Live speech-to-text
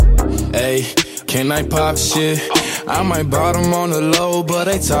Hey, can I pop shit? I might bottom on the low, but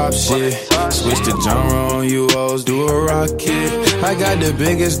I top shit. Switch the genre on you hoes, do a rocket. I got the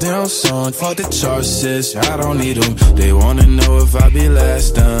biggest damn song, fuck the chart, sis. I don't need them. They wanna know if I be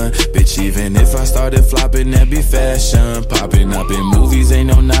last done. Bitch, even if I started flopping, that be fashion. Popping up in movies, ain't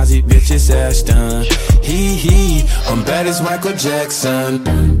no Nazi, bitch, it's Ashton. Hee, I'm bad as Michael Jackson.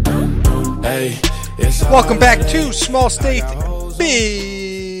 Hey, welcome back to Small State Big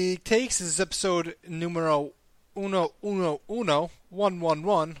Takes. This is episode numero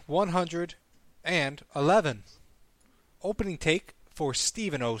 111. Opening take for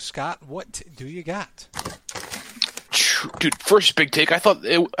Stephen O. Scott. What do you got? Dude, first big take. I thought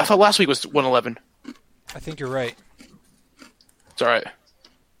last week was 111. I think you're right. It's all right.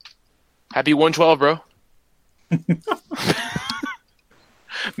 Happy 112, bro.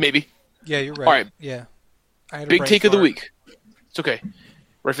 Maybe. Yeah, you're right. All right. Yeah. Big take of the week. It's okay.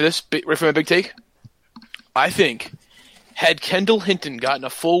 Ready for this? Ready for my big take? I think had Kendall Hinton gotten a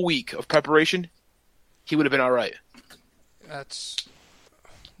full week of preparation, he would have been all right.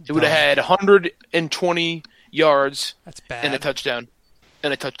 He would have had 120 yards. That's bad. And a touchdown.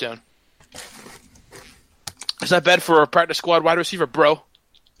 It's not bad for a practice squad wide receiver, bro.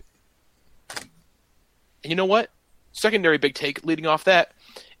 And you know what? Secondary big take leading off that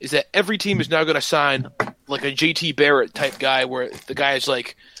is that every team is now going to sign like a JT Barrett type guy where the guy is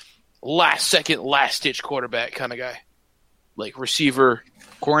like last second, last ditch quarterback kind of guy. Like receiver.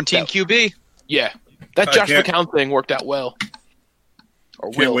 Quarantine QB. Yeah. That Josh McCown thing worked out well.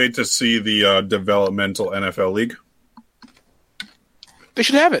 Can't wait to see the developmental NFL league. They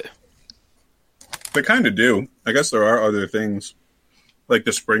should have it. They kind of do. I guess there are other things. Like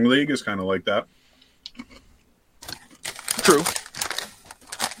the spring league is kind of like that. True.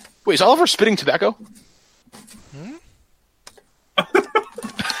 Wait, is Oliver spitting tobacco? I'm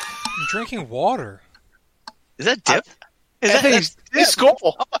drinking water. Is that dip? Is Skull.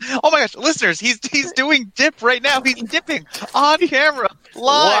 Oh my gosh, listeners, he's doing dip right now. He's dipping on camera,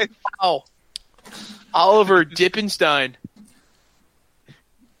 live. Wow. Oliver Dippenstein.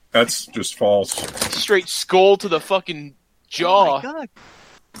 That's just false. Straight skull to the fucking jaw. Oh my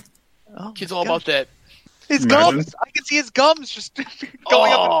God. Kid's all about that. His gums. I can see his gums just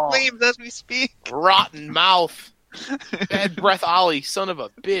going up in flames as we speak. Rotten mouth. Bad breath Ollie, son of a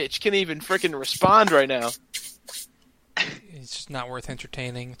bitch. Can't even freaking respond right now. It's just not worth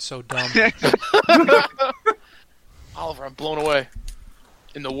entertaining. It's so dumb. Oliver, I'm blown away.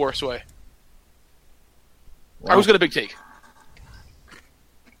 In the worst way. Wow. Who's got a big take?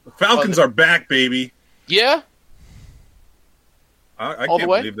 The Falcons are back, baby. Yeah? I can't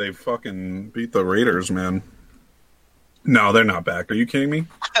believe they fucking beat the Raiders, man. No, they're not back. Are you kidding me?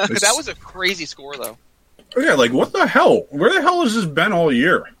 That was a crazy score, though. Oh, yeah, like, what the hell? Where the hell has this been all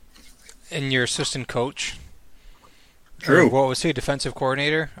year? And your assistant coach? True. What was he, defensive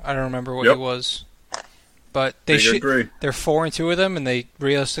coordinator? I don't remember what he was. But they're 4-2 with them, and they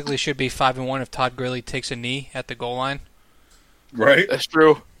realistically should be 5-1 if Todd Gurley takes a knee at the goal line. Right. That's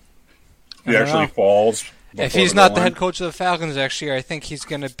true. He actually falls. If he's not the head coach of the Falcons next year, I think he's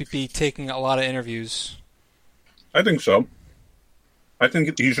going to be taking a lot of interviews. I think so. I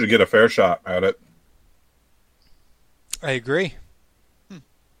think he should get a fair shot at it. I agree. I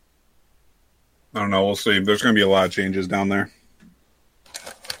don't know. We'll see. There's going to be a lot of changes down there.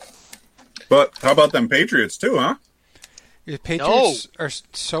 But how about them Patriots too, huh? The Patriots are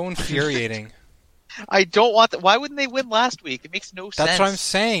so infuriating. I don't want that. Why wouldn't they win last week? It makes no sense. That's what I'm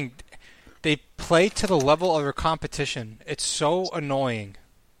saying. They play to the level of their competition. It's so annoying.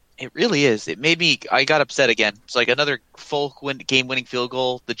 It really is. It made me. I got upset again. It's like another full game-winning field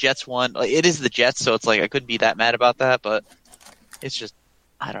goal. The Jets won. It is the Jets, so it's like I couldn't be that mad about that. But it's just,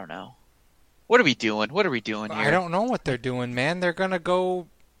 I don't know. What are we doing? What are we doing here? I don't know what they're doing, man. They're gonna go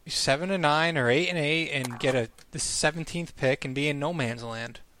 7-9 or 8-8 and get the 17th pick and be in no man's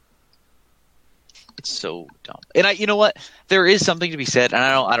land. It's so dumb. And you know what? There is something to be said, and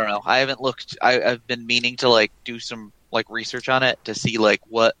I don't know. I haven't looked. I've been meaning to like do some like research on it to see like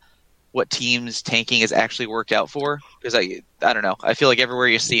what teams tanking has actually worked out for. Because I don't know. I feel like everywhere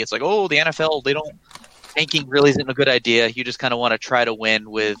you see, it's like, oh, the NFL, tanking really isn't a good idea. You just kind of want to try to win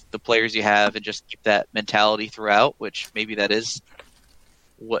with the players you have and just keep that mentality throughout. Which maybe that is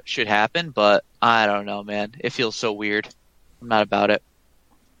what should happen, but I don't know, man. It feels so weird. I'm not about it.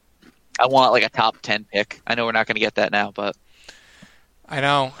 I want like a top 10 pick. I know we're not going to get that now, but I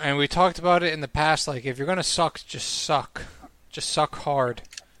know, and we talked about it in the past. Like, if you're going to suck, just suck hard,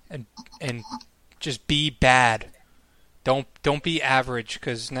 and just be bad. Don't be average,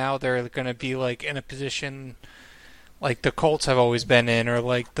 because now they're going to be like in a position like the Colts have always been in, or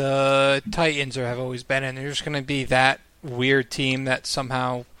like the Titans have always been in. They're just going to be that weird team that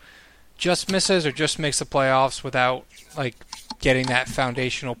somehow just misses or just makes the playoffs without like getting that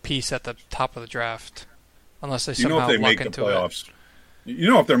foundational piece at the top of the draft, unless they somehow luck into it.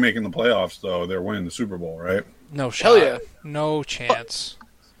 You know, if they're making the playoffs, though, they're winning the Super Bowl, right? No shot. Hell yeah. No chance.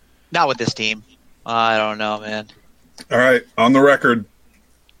 Not with this team. I don't know, man. All right, on the record.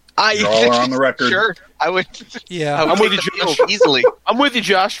 You all are on the record. Sure, I would. Yeah, I'm with you, Josh. Easily. I'm with you,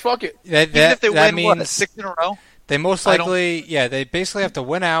 Josh. Fuck it. Even if they win, what, 6 in a row? They most likely, they basically have to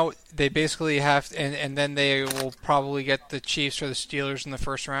win out. They basically have, and then they will probably get the Chiefs or the Steelers in the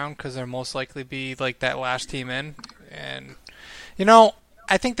first round because they'll most likely be like that last team in. And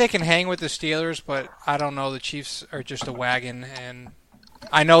I think they can hang with the Steelers, but I don't know. The Chiefs are just a wagon, and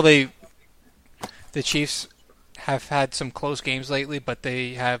I know the Chiefs have had some close games lately, but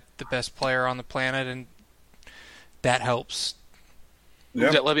they have the best player on the planet, and that helps. Yeah.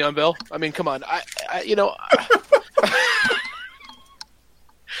 Is that Le'Veon Bell? I mean, come on.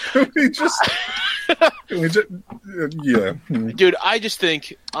 Yeah. Dude, I just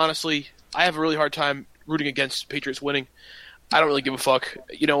think, honestly, I have a really hard time rooting against Patriots winning. I don't really give a fuck.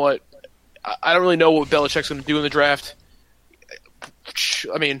 You know what? I don't really know what Belichick's going to do in the draft.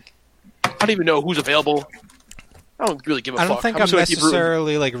 I mean, I don't even know who's available. I don't really give a fuck. I don't think I'm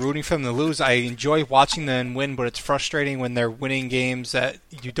necessarily like rooting for them to lose. I enjoy watching them win, but it's frustrating when they're winning games that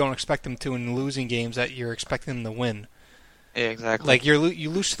you don't expect them to and losing games that you're expecting them to win. Yeah, exactly. Like you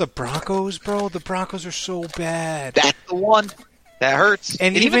lose to the Broncos, bro. The Broncos are so bad. That's the one that hurts.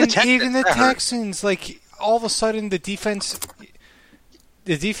 And even the Texans, like all of a sudden the defense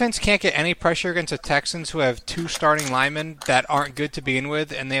can't get any pressure against the Texans, who have 2 starting linemen that aren't good to begin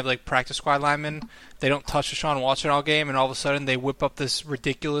with, and they have like practice squad linemen. They don't touch Deshaun Watson all game, and all of a sudden they whip up this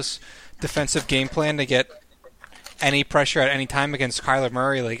ridiculous defensive game plan to get any pressure at any time against Kyler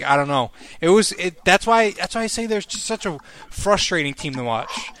Murray. Like, I don't know. That's why I say there's just such a frustrating team to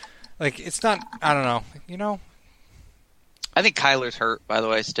watch. Like, it's not. I don't know. I think Kyler's hurt, by the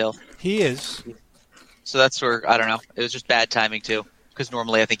way. Still, he is. So that's where I don't know. It was just bad timing too, because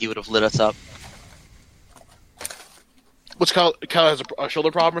normally I think he would have lit us up. What's Kyle has a shoulder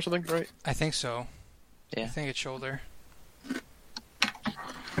problem or something, right? I think so. Yeah. I think it's shoulder.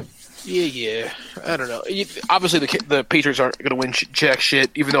 Yeah. I don't know. Obviously, the Patriots aren't going to win jack shit,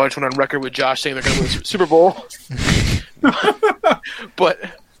 even though I just went on record with Josh saying they're going to win the Super Bowl. But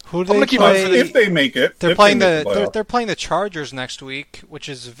who do they play? If they make it, they're playing the Chargers next week, which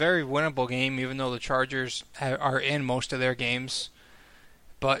is a very winnable game, even though the Chargers are in most of their games.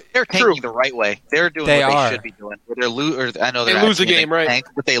 But they're tanking the right way. They're doing what they should be doing. They lose the game, right? Tank,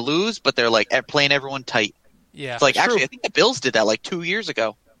 but they lose. But they're like playing everyone tight. Yeah, it's like actually, I think the Bills did that like 2 years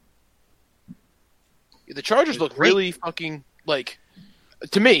ago. The Chargers look really fucking like,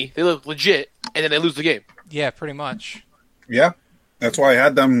 to me, they look legit, and then they lose the game. Yeah, pretty much. Yeah, that's why I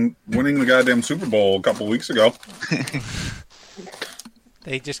had them winning the goddamn Super Bowl a couple weeks ago.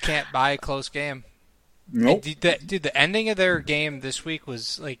 They just can't buy a close game. Nope. Dude, the ending of their game this week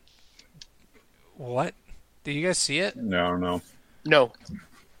was like, what? Did you guys see it? No.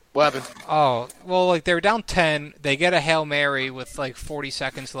 What happened? Oh, well, like they were down 10. They get a Hail Mary with like 40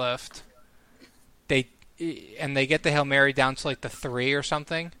 seconds left. They get the Hail Mary down to like the 3 or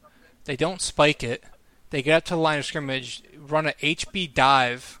something. They don't spike it. They get up to the line of scrimmage, run an HB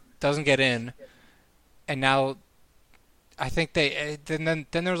dive, doesn't get in, and now I think then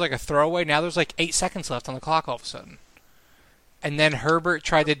there was like a throwaway. Now there's like 8 seconds left on the clock all of a sudden. And then Herbert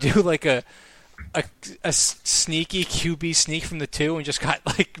tried to do like a sneaky QB sneak from the 2 and just got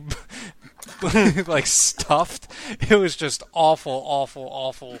like like stuffed. It was just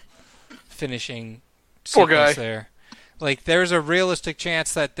awful finishing sequence there. Like there's a realistic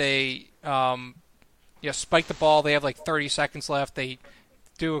chance that they spike the ball. They have like 30 seconds left. They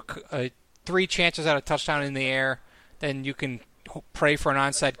do 3 chances at a touchdown in the air. Then you can pray for an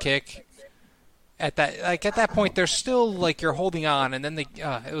onside kick. At that point, they're still like you're holding on, and then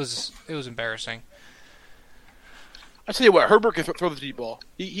it was embarrassing. I tell you what, Herbert can throw the deep ball.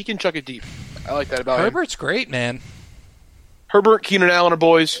 He can chuck it deep. I like that about him. Herbert's great, man. Herbert, Keenan Allen are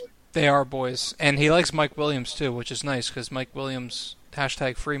boys. They are boys, and he likes Mike Williams too, which is nice because Mike Williams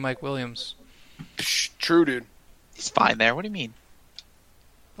 #free Mike Williams. True, dude. He's fine there. What do you mean?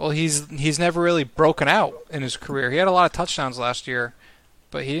 Well, he's never really broken out in his career. He had a lot of touchdowns last year,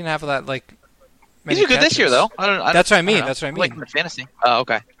 but he didn't have that like. He's good this year, though. That's what I mean. That's what I mean. Like fantasy. Oh,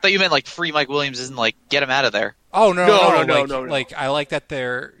 okay. I thought you meant like free Mike Williams isn't like get him out of there. Oh no. Like I like that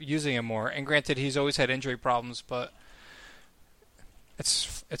they're using him more. And granted, he's always had injury problems, but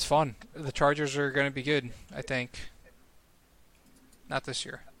it's fun. The Chargers are going to be good, I think. Not this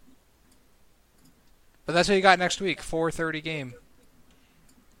year. But that's what you got next week. 4:30 game.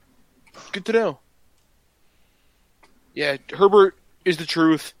 Good to know. Yeah, Herbert is the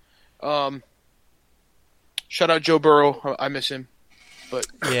truth. Shout out Joe Burrow. I miss him. But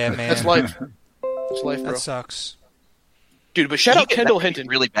yeah, man. That's life. That's life, bro. That sucks. Dude, but shout out Kendall Hinton.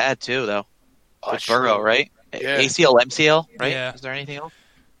 Really bad, too, though. Oh, With Burrow, right? Yeah. ACL, MCL, right? Yeah. Is there anything else?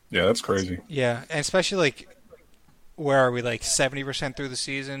 Yeah, that's crazy. Yeah, and especially, like, where are we, like, 70% through the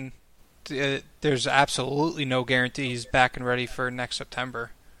season? There's absolutely no guarantee he's back and ready for next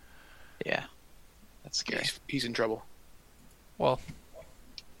September. Yeah. That's scary. He's in trouble. Well,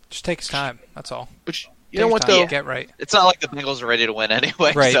 just take his time. That's all. But you know what, Take his time, though? Get right. It's not like the Bengals are ready to win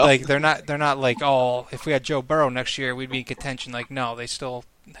anyway. Right, So. like they're not like, oh, if we had Joe Burrow next year, we'd be in contention. Like, no, they still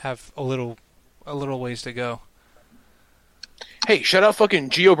have a little ways to go. Hey, shout out fucking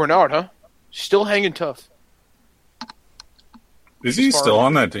Gio Bernard, huh? Still hanging tough. Is he still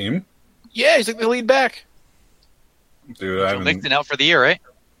on that team? Yeah, he's like the lead back. Dude, I Joe haven't... Mixon out for the year, right?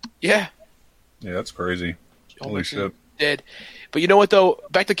 Yeah. Yeah, that's crazy. Holy shit. Dead. But you know what, though?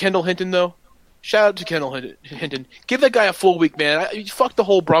 Back to Kendall Hinton, though. Shout out to Kendall Hinton. Give that guy a full week, man. Fuck the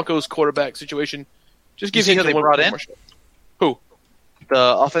whole Broncos quarterback situation. Just give You see Hinton who they one brought more in? shot. Who?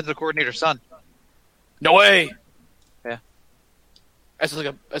 The offensive coordinator's son. No way. Yeah. As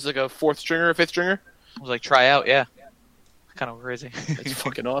like a fourth stringer, a fifth stringer. It was like try out, yeah. Kind of crazy. That's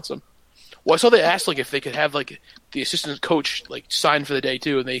fucking awesome. Well, I saw they asked like if they could have like the assistant coach like sign for the day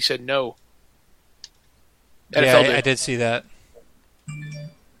too, and they said no. Yeah, NFL I did see that.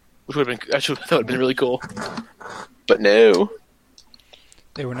 which would have been that would have been really cool. But no.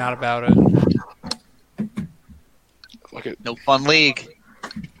 They were not about it. Like a, No fun league.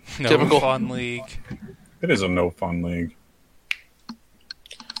 No Typical. fun league. It is a no fun league. how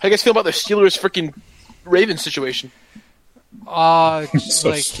do you guys feel about the Steelers freaking Ravens situation? So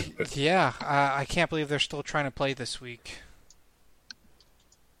like, stupid. yeah, I can't believe they're still trying to play this week.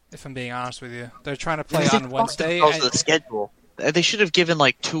 If I'm being honest with you, they're trying to play on Wednesday. Also, the schedule. They should have given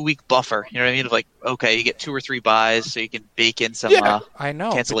like 2-week buffer. You know what I mean? Of like, okay, you get 2 or 3 buys, so you can bake in some. Yeah. I know,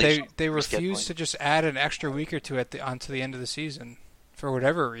 but cancellation they for refuse scheduling. to just add an extra week or two onto the end of the season for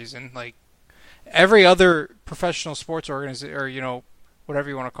whatever reason. Like every other professional sports organization, or whatever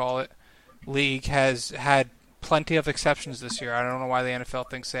you want to call it, league has had plenty of exceptions this year. I don't know why the NFL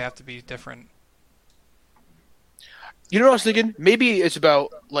thinks they have to be different. You know what I was thinking? Maybe it's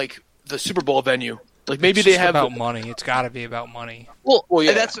about like the Super Bowl venue. Like maybe It's they just have about money. It's got to be about money. Well,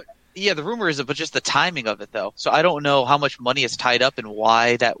 yeah. the rumor is, but just the timing of it though. So I don't know how much money is tied up and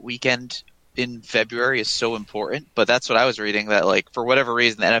why that weekend in February is so important. But that's what I was reading, that like for whatever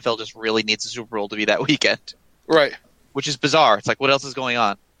reason the NFL just really needs the Super Bowl to be that weekend, right. which is bizarre. It's like, what else is going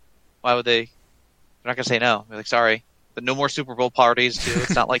on? Why would they? They're not gonna say no. They're like, sorry, but no more Super Bowl parties too.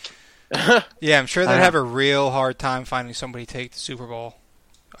 It's not like Yeah, I'm sure they'd have a real hard time finding somebody to take the Super Bowl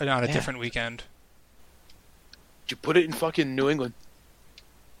on a different weekend. You put it in fucking New England.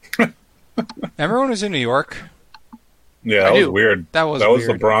 Remember when it was in New York? Yeah, I that was do. weird. That was the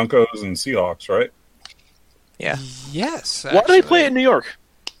weird. Broncos and Seahawks, right? yeah, Yes. Why do they play it in actually. New York?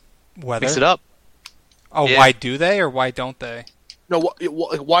 Weather? mix it up. Oh, Yeah. why do they or why don't they? No,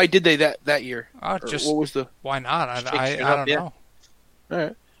 why did they that year? Oh, Or just what was the? why not? I it don't up, yeah. know. All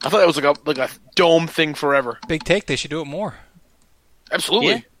right. I thought that was like a dome thing forever. Big take. They should do it more. Absolutely.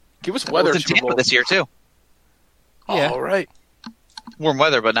 Yeah. Give us Well, weather. it's in Super Tampa Bowl. this year too. Yeah. All right. Warm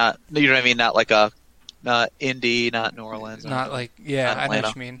weather, but not. You know what I mean? Not like not Indy, not New Orleans. Not like I know Atlanta.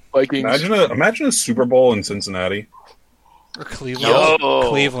 what you mean. Vikings. Imagine a Super Bowl in Cincinnati. Or Cleveland. Yo.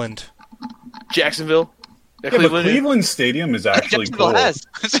 Cleveland. Jacksonville. Yeah, but Cleveland Stadium is actually Jacksonville cool.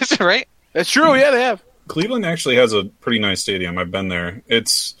 has, right? That's true. Yeah, they have. Cleveland actually has a pretty nice stadium. I've been there.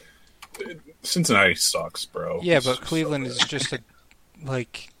 Cincinnati sucks, bro. Yeah, but Cleveland is just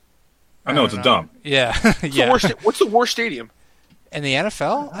I know it's a dump. Yeah, yeah. What's the worst stadium? In the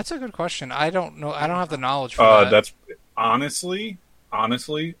NFL? That's a good question. I don't know. I don't have the knowledge for that. That's honestly,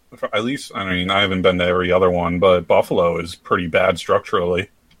 at least I mean I haven't been to every other one, but Buffalo is pretty bad structurally.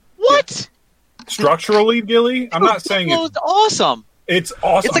 What? Structurally, Gilly, I'm not saying Buffalo's awesome. it's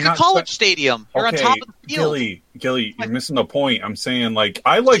awesome. It's like I'm a not college stadium. You're on top of the field. Gilly, you're missing the point. I'm saying I like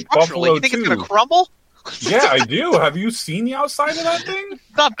Structurally, Buffalo you think too. it's going to crumble? Yeah, I do. Have you seen the outside of that thing?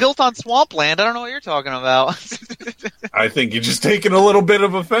 It's not built on swampland. I don't know what you're talking about. I think you're just taking a little bit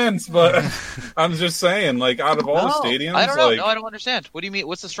of offense, but I'm just saying, out of all the stadiums, I don't know. No, I don't understand. What do you mean?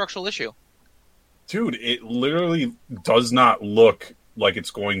 What's the structural issue? dude, it literally does not look like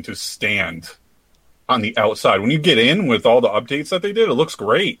it's going to stand on the outside. When you get in with all the updates that they did, it looks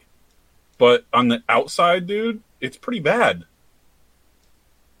great. But on the outside, dude, it's pretty bad.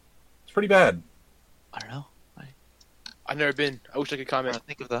 It's pretty bad. I don't know. I've never been. I wish I could comment.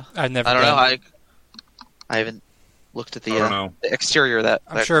 Think of the. I've never. I don't know. been. I haven't looked at I don't know. the exterior of that.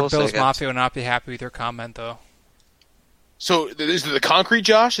 I'm sure closely, Bill's I guess. Mafia would not be happy with your comment, though. So is it the concrete,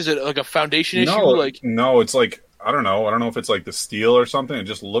 Josh? Is it like a foundation issue? No, it's like I don't know. I don't know if it's like the steel or something. It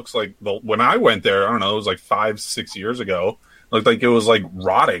just looks like when I went there. I don't know. It was like 5-6 years ago. It looked like it was like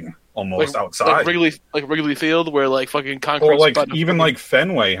rotting almost outside. Like Wrigley Field, where like fucking concrete. Or like even like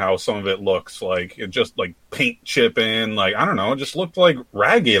Fenway, how some of it looks like it just like paint chipping. Like I don't know. It just looked like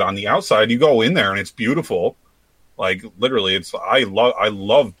ragged on the outside. You go in there and it's beautiful. Like literally, I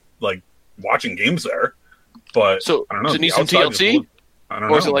love like watching games there. But so I don't know. Does it need some TLC? I don't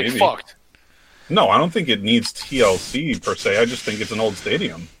know. Or is it like maybe. fucked? No, I don't think it needs TLC per se. I just think it's an old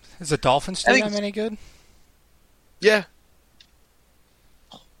stadium. Is the Dolphins Stadium any good? Yeah.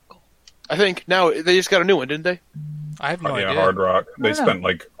 I think now they just got a new one, didn't they? I have no idea. Hard Rock. They spent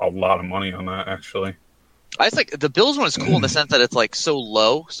like a lot of money on that, actually. I just like the Bills one is cool in the sense that it's like so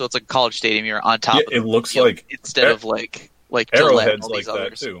low, so it's like a college stadium. You're on top. Yeah, it looks like instead of like Arrowhead's Gillette, like that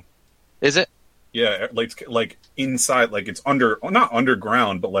others. too. Is it? Yeah, like inside, like it's not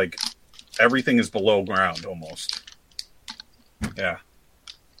underground, but like everything is below ground almost. Yeah,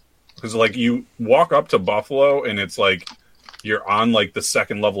 because like you walk up to Buffalo and it's like you're on like the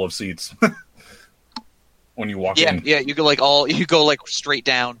second level of seats when you walk in. Yeah, you go like straight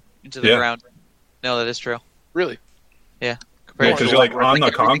down into the ground. No, that is true. Really? Yeah. Because you're like on the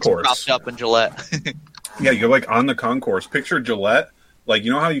concourse. Propped up in Gillette. Yeah, you're like on the concourse. Picture Gillette. Like,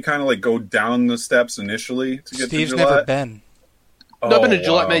 you know how you kind of like go down the steps initially to get Steve's to Gillette? never been. No, I've been to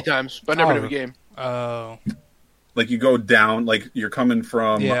Gillette many times, but never to a game. Oh. Like you go down, like you're coming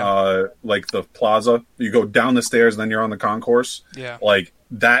from like the plaza. You go down the stairs, then you're on the concourse. Yeah. Like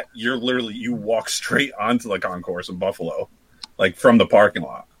that, you walk straight onto the concourse in Buffalo, like from the parking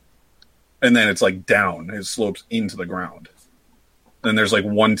lot. And then it's like down. It slopes into the ground. And there's like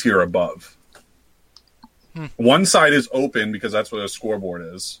one tier above. One side is open because that's where the scoreboard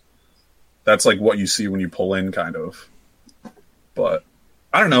is. That's like what you see when you pull in, kind of. But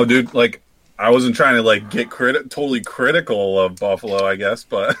I don't know, dude. Like, I wasn't trying to like get totally critical of Buffalo, I guess,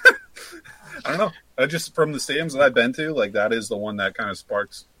 but I don't know. I just from the stadiums that I've been to, like that is the one that kind of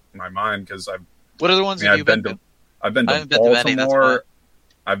sparks my mind because I've. What are the ones that you've been to? I've been to Baltimore.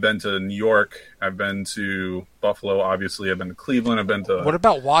 I've been to New York. I've been to Buffalo. Obviously, I've been to Cleveland. I've been to. What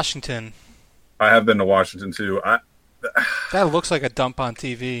about Washington? I have been to Washington too. That looks like a dump on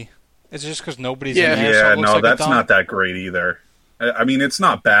TV. Is it just because nobody's in there? Yeah, so it looks like that's not that great either. I mean, it's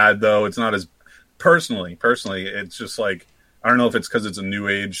not bad though. It's not as personally. It's just like I don't know if it's because it's a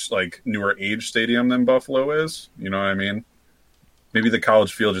newer age stadium than Buffalo is. You know what I mean? Maybe the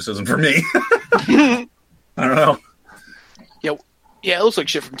College Field just isn't for me. I don't know. Yeah, it looks like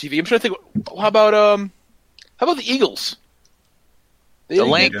shit from TV. I'm trying to think. How about the Eagles? The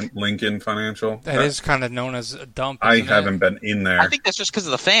Lincoln Financial. That is kind of known as a dump. I haven't been in there. I think that's just because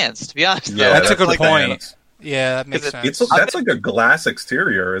of the fans, to be honest. Yeah, that's a good point. Fans. Yeah, that makes sense. That's like a glass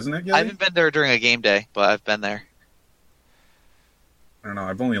exterior, isn't it, Gilly? I haven't been there during a game day, but I've been there. I don't know.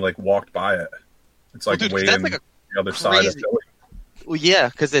 I've only like walked by it. It's like way that's in like the other side of Philly. Well, yeah,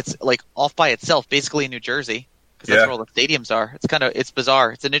 because it's like off by itself, basically in New Jersey, because that's where all the stadiums are. It's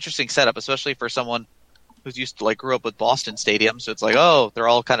bizarre. It's an interesting setup, especially for someone who's used to grew up with Boston stadiums. So it's like, oh, they're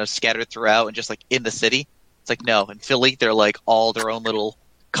all kind of scattered throughout and just like in the city. It's like, no, in Philly, they're like all their own little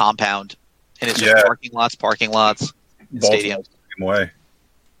compound, and it's just parking lots, and stadiums. Same way.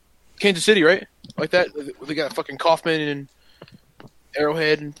 Kansas City, right? Like that. They got fucking Kaufman and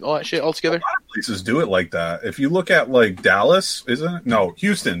Arrowhead and all that shit all together. A lot of places do it like that. If you look at like Dallas, isn't it? No,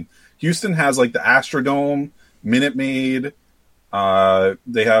 Houston. Houston has like the Astrodome, Minute Maid.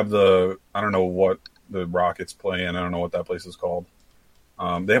 They have I don't know what the Rockets play in. I don't know what that place is called.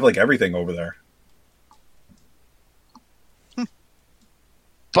 They have like everything over there.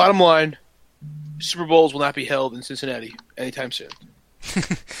 Bottom line, Super Bowls will not be held in Cincinnati anytime soon.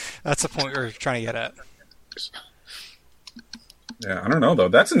 That's the point we're trying to get at. Yeah, I don't know though.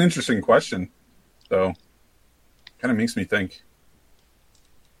 That's an interesting question, though. Kind of makes me think.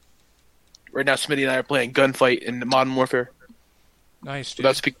 Right now, Smitty and I are playing Gunfight in Modern Warfare. Nice,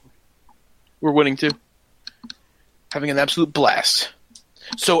 dude. We're winning too. Having an absolute blast.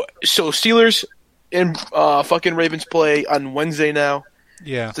 So Steelers and fucking Ravens play on Wednesday now.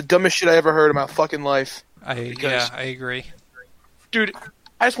 Yeah. It's the dumbest shit I ever heard in my fucking life. I agree. Dude,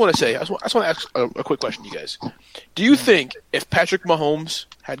 I just want to ask a quick question to you guys. Do you think if Patrick Mahomes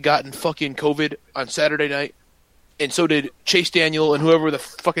had gotten fucking COVID on Saturday night, and so did Chase Daniel and whoever the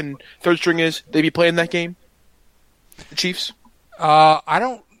fucking third string is, they'd be playing that game? The Chiefs? I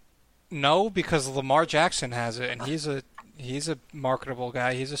don't No, because Lamar Jackson has it, and he's a marketable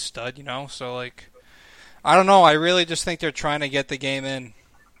guy. He's a stud, you know. So like, I don't know. I really just think they're trying to get the game in,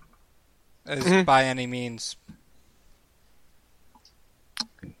 by any means.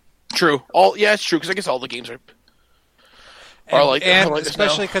 True. It's true because I guess all the games are like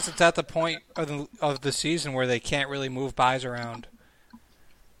especially because it's at the point of the season where they can't really move buys around.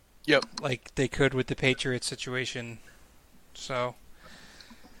 Yep. Like they could with the Patriots situation. So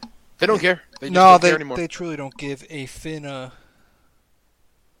they don't care. They don't care anymore. They truly don't give a fin.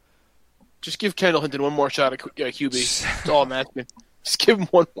 Just give Kendall Hinton one more shot at QB. That's all I'm asking. Just give him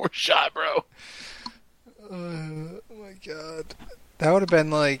one more shot, bro. Oh my god. That would have been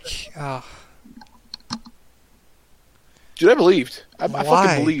like... Dude, I believed. I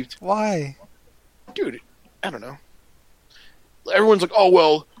fucking believed. Why? Dude, I don't know. Everyone's like, oh,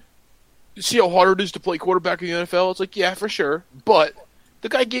 well, you see how hard it is to play quarterback in the NFL? It's like, yeah, for sure. But the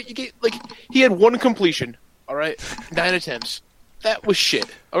guy, he had one completion, all right? 9 attempts. That was shit,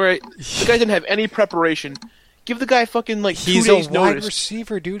 all right? The guy didn't have any preparation. Give the guy fucking, 2 days notice. He's a wide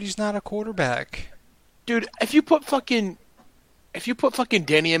receiver, dude. He's not a quarterback. Dude, if you put fucking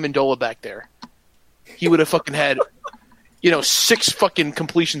Danny Amendola back there, he would have fucking had, 6 fucking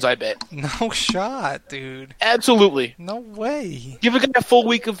completions, I bet. No shot, dude. Absolutely. No way. Give a guy a full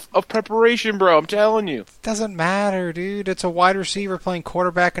week of preparation, bro. I'm telling you. Doesn't matter, dude. It's a wide receiver playing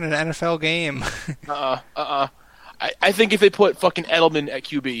quarterback in an NFL game. I think if they put fucking Edelman at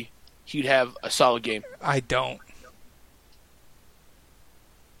QB, he'd have a solid game. I don't.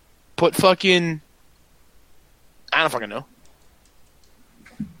 Put fucking... I don't fucking know.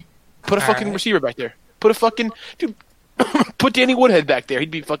 Put a fucking receiver back there. Put a fucking... Dude, put Danny Woodhead back there. He'd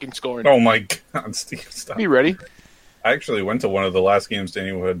be fucking scoring. Oh my god, Steve, stop. Be ready. I actually went to one of the last games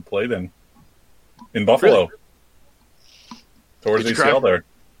Danny Woodhead played in Buffalo. Really? Towards ACL there.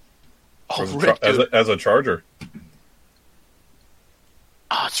 Oh, Rick, as a Charger.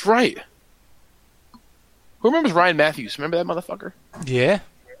 Oh, that's right. Who remembers Ryan Matthews? Remember that motherfucker? Yeah.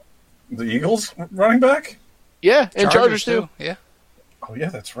 The Eagles running back? Yeah, and Chargers too. Yeah. Oh yeah,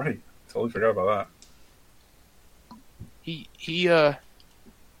 that's right. Totally forgot about that. He had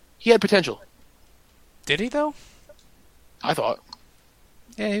potential. Did he though? I thought.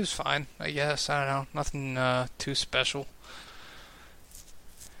 Yeah, he was fine. I guess. I don't know. Nothing too special.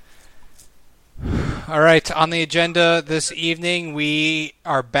 All right, on the agenda this evening, we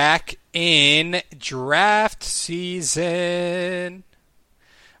are back in draft season.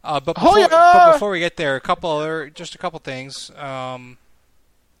 But before we get there, a couple things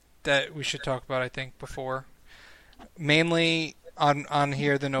that we should talk about. I think before, mainly on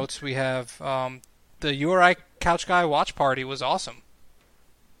here, the notes we have. The URI Couch Guy watch party was awesome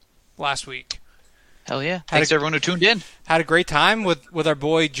last week. Hell yeah! Thanks to everyone who tuned in. Had a great time with our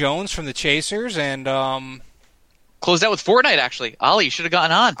boy Jones from the Chasers, and closed out with Fortnite. Actually, Ollie, you should have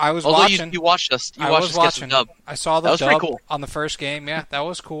gotten on. I was watching. You watched us. I was watching. Get some dub. I saw the dub pretty cool. On the first game. Yeah, that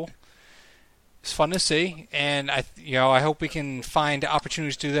was cool. It's fun to see, and I hope we can find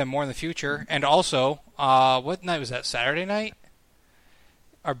opportunities to do that more in the future. And also, what night was that? Saturday night.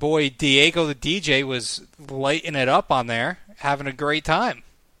 Our boy Diego the DJ was lighting it up on there, having a great time.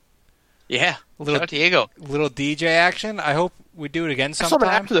 Yeah, shout out Diego. Little DJ action. I hope we do it again sometime.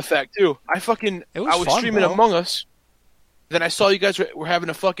 I saw it after the fact too. I was fun, streaming bro. Among Us. Then I saw you guys were having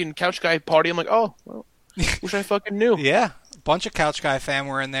a fucking Couch Guy party. I'm like, oh, well, wish I fucking knew. Yeah, a bunch of Couch Guy fam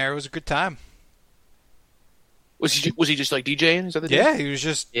were in there. It was a good time. Was he just like DJing? Is that the deal? Yeah, he was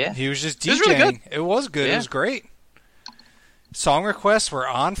just DJing. It was really good. It was good. Yeah. It was great. Song requests were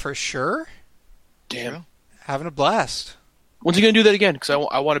on for sure. Damn, having a blast. When's he gonna do that again? Because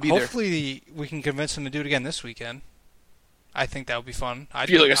I want to be there. Hopefully, we can convince him to do it again this weekend. I think that would be fun.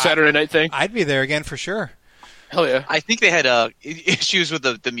 Feel like a Saturday night thing. I'd be there again for sure. Hell yeah! I think they had issues with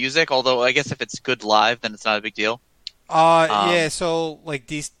the music. Although I guess if it's good live, then it's not a big deal. Yeah. So like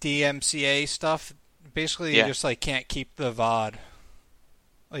DMCA stuff, basically you just like can't keep the VOD.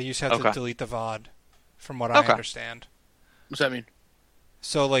 Like you just have to delete the VOD, from what I understand. What's that mean?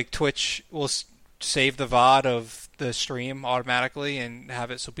 So like Twitch will save the VOD of the stream automatically and have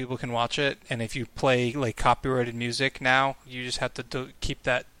it so people can watch it. And if you play like copyrighted music now, you just have to keep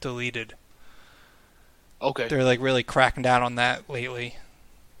that deleted. Okay. They're like really cracking down on that lately.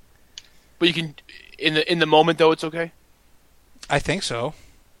 But you can, in the moment though, it's okay. I think so.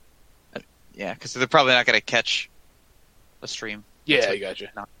 Yeah, because they're probably not going to catch a stream. Yeah, I gotcha.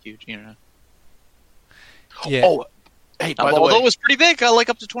 Not huge, you know. Yeah. Oh, hey, by the way, although it was pretty big, like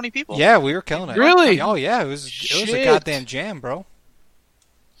up to 20 people. Yeah, we were killing it. Really? Oh yeah, it was a goddamn jam, bro.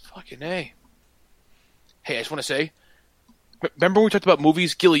 Fucking A. Hey, I just want to say, Remember when we talked about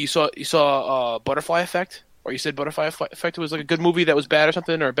movies? Gilly, you saw Butterfly Effect? Or you said Butterfly Effect was like a good movie that was bad or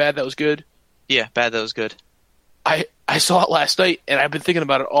something, or bad that was good? Yeah, bad that was good. I saw it last night, and I've been thinking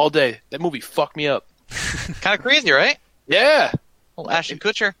about it all day. That movie fucked me up. Kind of crazy, right? Yeah. Well, Ashton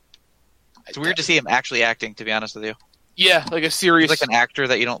Kutcher. It's weird to see him actually acting, to be honest with you. Yeah, like a serious... He's like an actor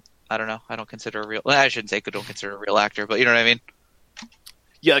that you don't... I don't know. I don't consider a real... Well, I shouldn't say don't consider a real actor, but you know what I mean?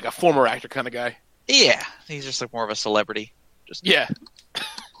 Yeah, like a former actor kind of guy. Yeah. He's just like more of a celebrity. Yeah.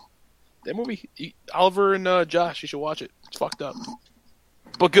 That movie, Oliver and Josh, you should watch it. It's fucked up.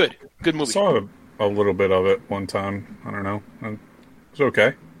 But good. Good movie. I saw a little bit of it one time. I don't know. It's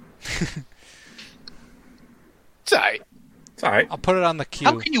okay. It's alright. It's alright. I'll put it on the queue.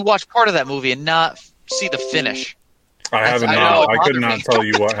 How can you watch part of that movie and not see the finish? I haven't. I could not tell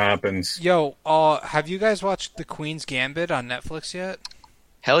you what happens. Yo, have you guys watched The Queen's Gambit on Netflix yet?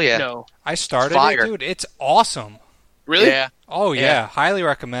 Hell yeah. No. I started Fire. it, dude. It's awesome. Really? Yeah. Oh, yeah. Yeah. Highly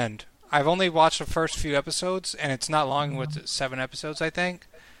recommend. I've only watched the first few episodes, and it's not long. What's it, 7 episodes, I think?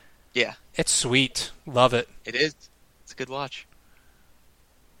 Yeah. It's sweet. Love it. It is. It's a good watch.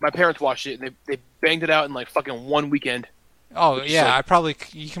 My parents watched it, and they banged it out in like fucking one weekend. Oh, Which is yeah.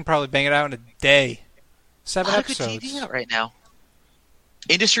 like- You can probably bang it out in a day. 7 A lot of good episodes. TV out right now.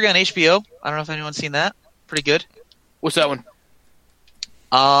 Industry on HBO. I don't know if anyone's seen that. Pretty good. What's that one?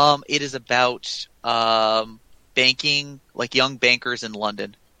 It is about banking, like young bankers in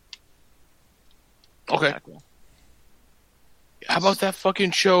London. Okay. Kinda cool. How about that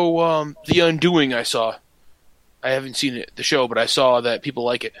fucking show, The Undoing, I saw? I haven't seen it, the show, but I saw that people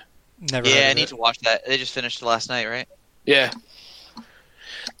like it. Never Yeah, heard I of need it. to watch that. They just finished it last night, right? Yeah.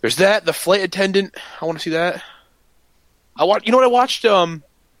 There's that, The Flight Attendant. I want to see that. You know what I watched? The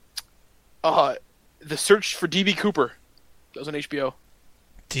Search for D.B. Cooper. That was on HBO.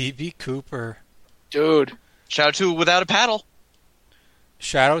 D.B. Cooper. Dude. Shout out to Without a Paddle.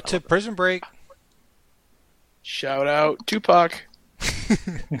 Shout out to Prison Break. Shout out Tupac.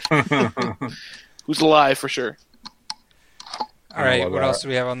 Who's alive for sure. All right, love what that. else do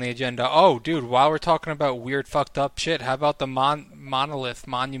we have on the agenda? Oh, dude, while we're talking about weird, fucked up shit, how about the monolith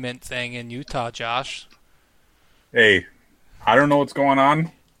monument thing in Utah, Josh? Hey, I don't know what's going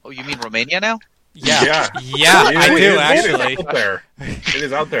on. Oh, you mean Romania now? Yeah, Yeah. I do It is actually. out there. It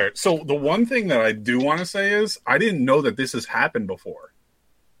is out there. So the one thing that I do want to say is I didn't know that this has happened before.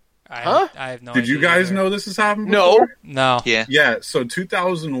 Huh? I have no Did idea you guys either. know this has happened No. before? No. Yeah. Yeah, so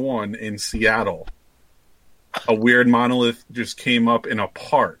 2001 in Seattle, a weird monolith just came up in a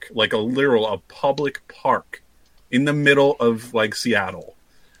park, like a public park in the middle of like Seattle.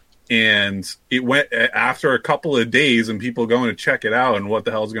 And it went after a couple of days and people going to check it out and what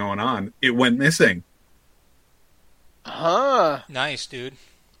the hell's going on. It went missing. Huh. Nice, dude.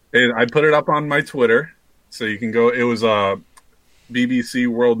 And I put it up on my Twitter, so you can go. It was a BBC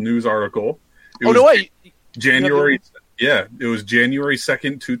World News article. It Oh, was no way. January. Yeah, it was January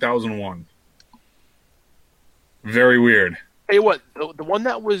 2nd, 2001. Very weird. Hey, what? The one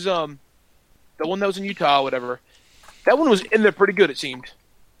that was the one that was in Utah, or whatever. That one was in there pretty good. It seemed.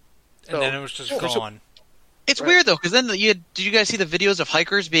 And then it was just gone. It's Right. weird though, because then did you guys see the videos of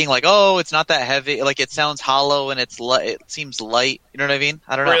hikers being like, "Oh, it's not that heavy. Like it sounds hollow and it seems light." You know what I mean?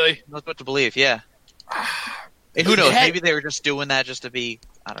 I don't know. Really? I don't know what to believe. Yeah. And who knows? It had- Maybe they were just doing that just to be.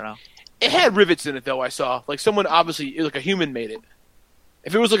 I don't know. It had rivets in it, though. I saw like someone obviously like a human made it.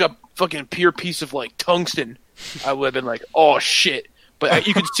 If it was like a fucking pure piece of like tungsten, I would have been like, "Oh shit!" But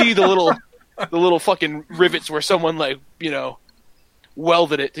you could see the little fucking rivets where someone like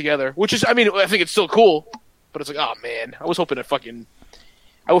welded it together. Which is, I mean, I think it's still cool. But it's like, oh man, I was hoping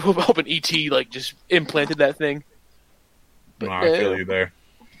I was hoping ET like just implanted that thing. But, No, I feel you there.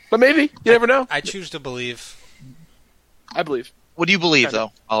 But maybe you never know. I choose to believe. I believe. What do you believe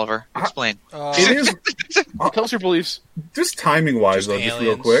though, Oliver? Explain. It is Tell us your beliefs. just timing wise, Just though. Just real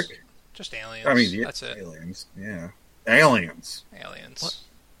aliens. quick. Just aliens. I mean, yeah, That's it. aliens. Yeah, aliens. Aliens.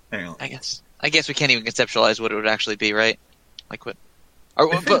 What? Aliens. I guess we can't even conceptualize what it would actually be, right? Like what?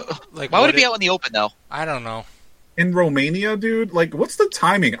 But Like, why would what it be out in the open though? I don't know. In Romania, dude, like, what's the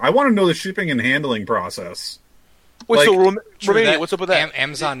timing? I want to know the shipping and handling process, Wait, Like- so True Romania? that. What's up with that?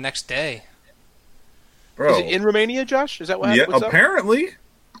 Amazon next day. bro. Is it in Romania, Josh? Is that what Yeah, happened? What's up? apparently.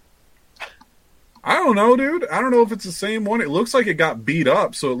 I don't know, dude. I don't know if it's the same one. It looks like it got beat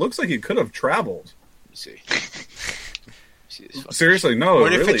up, so it looks like it could have traveled. Let me see. See this fucking Seriously, no,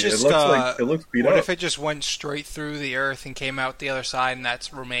 What if really. it just looks like it looks beat what up. if it just went straight through the earth and came out the other side, and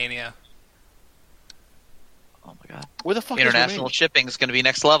that's Romania? Oh my god! Where the fuck International is shipping is going to be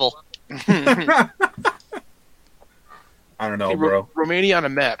next level. Romania? I don't know, Hey, bro. Romania on a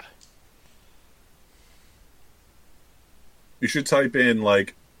map. You should type in,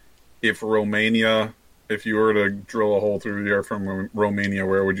 like, if Romania, if you were to drill a hole through the earth from Romania,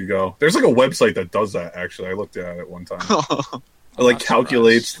 where would you go? There's like a website that does that, actually. I looked at it one time. It like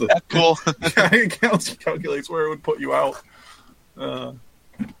calculates the... That's cool. It calculates where it would put you out.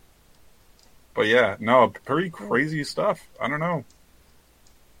 But yeah, no, pretty crazy stuff. I don't know.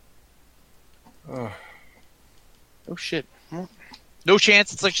 Oh shit. No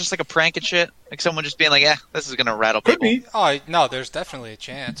chance it's like just like a prank and shit? Like someone just being like, this is gonna rattle Could people. be. Oh, no, there's definitely a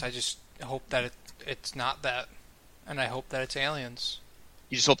chance. I just hope that it's not that. And I hope that it's aliens.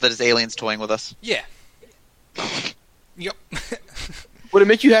 You just hope that it's aliens toying with us. Yeah. Yep. Would it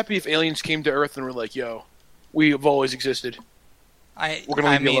make you happy if aliens came to Earth and were like, yo, we have always existed? We're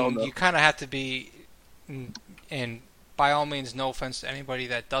gonna leave you alone, though. You kind of have to be, and by all means, no offense to anybody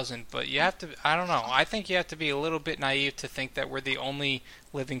that doesn't, but you have to, I don't know, I think you have to be a little bit naive to think that we're the only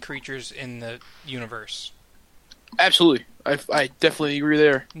living creatures in the universe. Absolutely. I definitely agree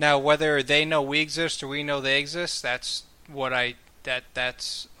there. Now, whether they know we exist or we know they exist, that's a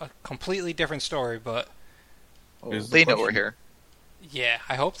completely different story, but... They know we're here. Yeah,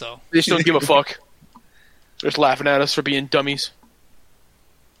 I hope so. They just don't give a fuck. They're just laughing at us for being dummies.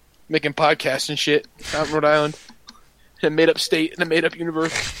 Making podcasts and shit out in Rhode Island. In a made-up state, in a made-up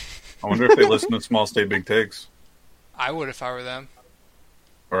universe. I wonder if they listen to Small State Big Takes. I would if I were them.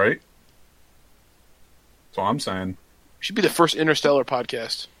 All right? That's all I'm saying. Should be the first interstellar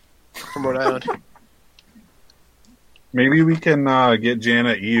podcast from Rhode Island. Maybe we can get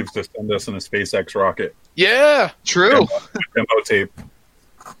Jana Eves to send us in a SpaceX rocket. Yeah! True. Demo tape.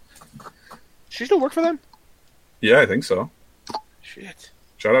 She still work for them? Yeah, I think so. Shit.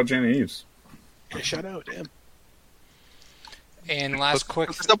 Shout out Jana Eves. Yeah, shout out, damn. And last quick...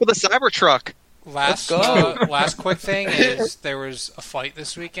 What's up with the Cybertruck? Last quick thing is there was a fight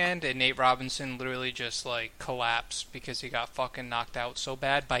this weekend, and Nate Robinson literally just, like, collapsed because he got fucking knocked out so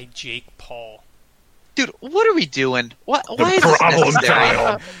bad by Jake Paul. Dude, what are we doing? Why is this problem necessary?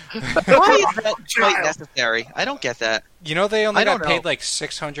 child. Why is that fight necessary? I don't get that. You know they only I got don't paid know. like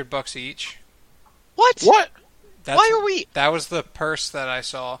 $600 each? What? What? Why are we... That was the purse that I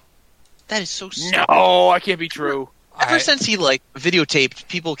saw. That is so stupid. No, I can't be true. Ever since he, like, videotaped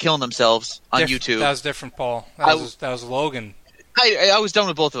people killing themselves on YouTube... That was different, Paul. That was Logan. I was done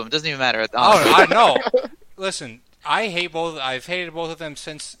with both of them. It doesn't even matter. I know. Listen, I hate both. I've hated both of them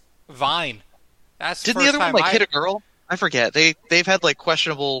since Vine. That's Didn't the the first other one, time hit a girl? I forget. They've had, like,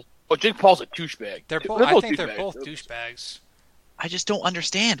 questionable... Oh, Jake Paul's a douchebag. I think they're both douchebags. I just don't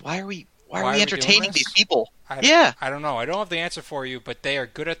understand. Why are we Why are we entertaining doing this? these people? I don't know. I don't have the answer for you, but they are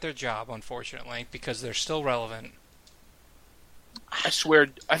good at their job, unfortunately, because they're still relevant. I swear,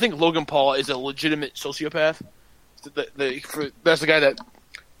 I think Logan Paul is a legitimate sociopath. That's the guy that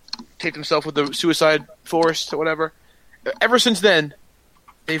taped himself with the suicide forest or whatever. Ever since then,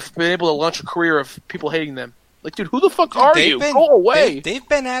 they've been able to launch a career of people hating them. Like, dude, who the fuck are you? Go away. They've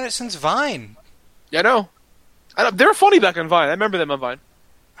been at it since Vine. Yeah, I know. They were funny back on Vine. I remember them on Vine.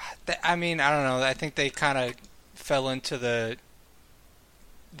 I mean, I don't know. I think they kind of fell into the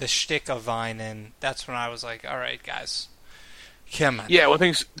shtick of Vine, and that's when I was like, all right, guys. Come on. Yeah, when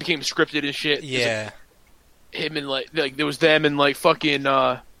things became scripted and shit. Yeah. Him and, like there was them and, like, fucking,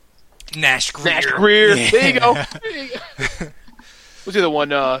 Nash Greer. Yeah. There you go. What's the other one?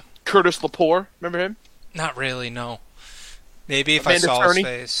 Curtis Lepore. Remember him? Not really, no. Maybe if Amanda I saw Sterny? his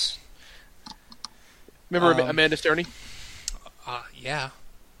face. Remember Amanda Sterny? Yeah.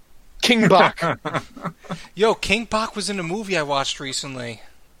 King Bach. Yo, King Bach was in a movie I watched recently.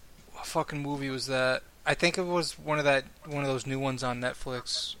 What fucking movie was that? I think it was one of those new ones on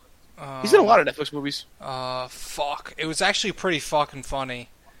Netflix. He's in a lot of Netflix movies. Fuck. It was actually pretty fucking funny.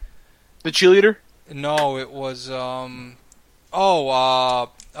 The Cheerleader? No, it was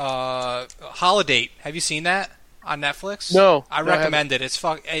Holiday. Have you seen that on Netflix? No. I recommend it. It's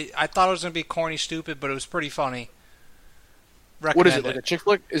I thought it was gonna be corny, stupid, but it was pretty funny. What is it, like a chick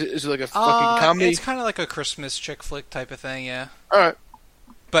flick? Is it like a fucking comedy? It's kind of like a Christmas chick flick type of thing, yeah. All right.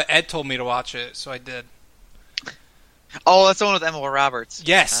 But Ed told me to watch it, so I did. Oh, that's the one with Emma Roberts.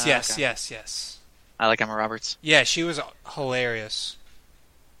 Yes. Okay. I like Emma Roberts. Yeah, she was hilarious.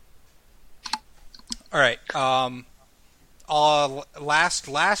 All right.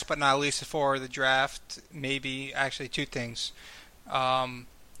 Last but not least for the draft, maybe actually two things.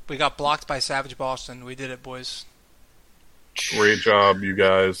 We got blocked by Savage Boston. We did it, boys. Great job, you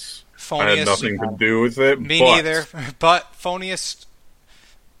guys. Phoniest, I had nothing to do with it. Me neither. But phoniest,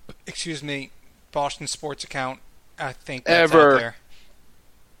 Boston sports account, I think that's ever. Out there.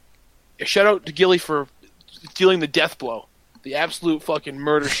 Yeah, shout out to Gilly for dealing the death blow. The absolute fucking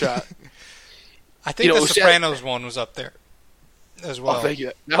murder shot. I think the Sopranos one was up there. as well. Oh, thank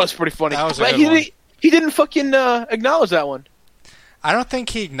you. That was pretty funny. That was a But good one. He didn't fucking acknowledge that one. I don't think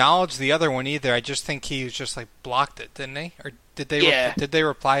he acknowledged the other one either. I just think he was just like blocked it, didn't he? Or did they? Yeah. Did they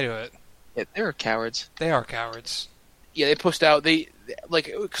reply to it? Yeah, they were cowards. They are cowards. Yeah, they pushed out. They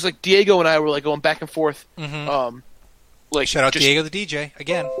because Diego and I were like going back and forth. Mm-hmm. Like Shout out Diego the DJ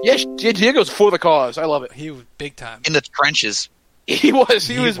again. Yeah, Diego's for the cause. I love it. He was big time. In the trenches. He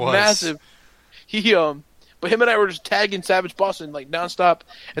was massive. But him and I were just tagging Savage Boston like nonstop,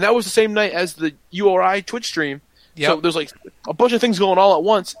 and that was the same night as the URI Twitch stream. Yep. So there's like a bunch of things going all at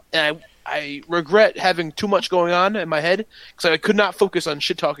once, and I regret having too much going on in my head because I could not focus on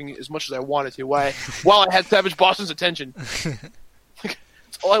shit talking as much as I wanted to. While I had Savage Boston's attention,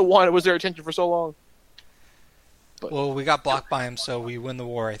 that's all I wanted was their attention for so long. But, well, we got blocked by him, so we win the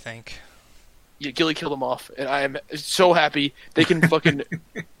war, I think. Yeah, Gilly killed him off, and I am so happy they can fucking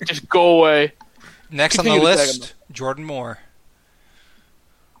just go away. Next on the Continue to tag list, him. Jordan Moore.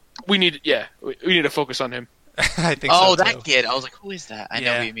 We need to focus on him. I think Oh, so, that too. kid. I was like, who is that? I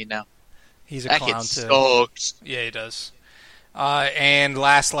know who you mean now. He's a That clown, kid too. sucks. Yeah, he does. And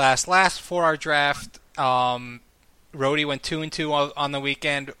last for our draft, Rhodey went 2-2 on the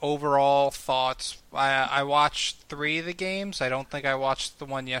weekend. Overall thoughts, I watched 3 of the games. I don't think I watched the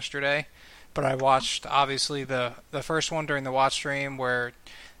one yesterday, but I watched, obviously, the first one during the watch stream where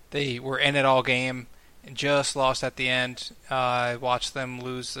they were in it all game and just lost at the end. I watched them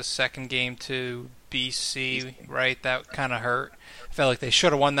lose the second game to BC, right? That kind of hurt. I felt like they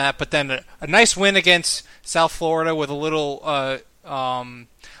should have won that, but then a nice win against South Florida with a little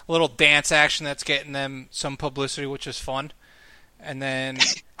dance action that's getting them some publicity, which is fun. And then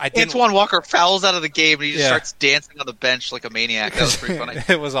Antoine Walker fouls out of the game and he just Yeah. starts dancing on the bench like a maniac. That was pretty funny.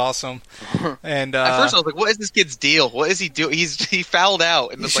 It was awesome. And At first I was like, what is this kid's deal? What is he doing? He fouled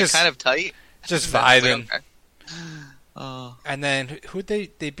out and He's was like just- kind of tight. just And I was vibing. like, okay. And then who'd they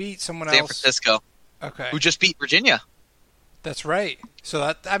beat? Someone San else. Francisco, Okay, who just beat Virginia. that's right. So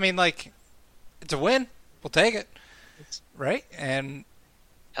that, I mean, like, it's a win. We'll take it, right? And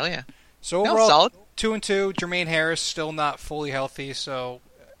Hell yeah. so No, overall, solid. 2-2. Jermaine Harris still not fully healthy, so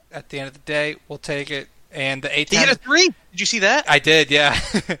at the end of the day, we'll take it. And the He hit a 8-10. 3. Did you see that? I did, yeah.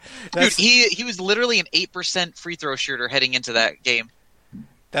 Dude, That's, he was literally an 8% free throw shooter heading into that game.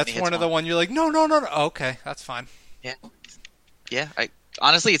 that's he hits one of the one. one you're like, no. Okay, that's fine. Yeah,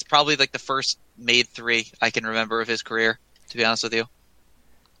 honestly, it's probably like the first made 3 I can remember of his career, to be honest with you.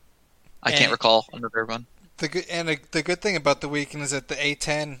 I can't And- recall another one. The good thing about the weekend is that the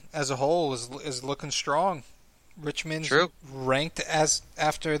A10 as a whole is looking strong. Richmond's True. ranked as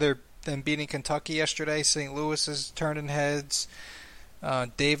after them beating Kentucky yesterday. St. Louis is turning heads.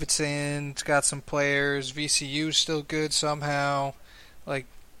 Davidson's got some players. VCU's still good somehow. Like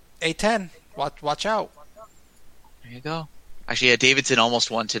A10, watch out. There you go. Actually, yeah, Davidson almost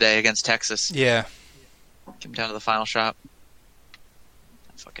won today against Texas. Yeah, Came down to the final shot.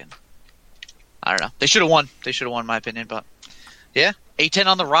 I don't know. They should have won. In my opinion. But yeah, A10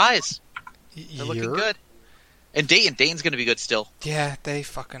 on the rise. They're looking good. And Dayton's going to be good still. Yeah, they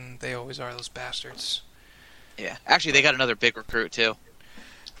always are, those bastards. Yeah. Actually, they got another big recruit too.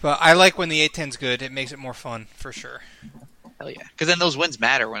 But I like when the A10's good. It makes it more fun for sure. Hell yeah. Because then those wins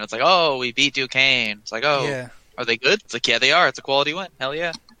matter when it's like, oh, we beat Duquesne. It's like, oh, Yeah. are they good? It's like, yeah, they are. It's a quality win. Hell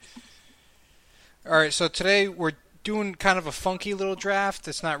yeah. All right, so today we're doing kind of a funky little draft.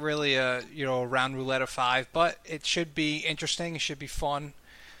 It's not really a round roulette of 5, but it should be interesting. It should be fun.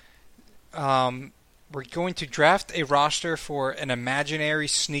 We're going to draft a roster for an imaginary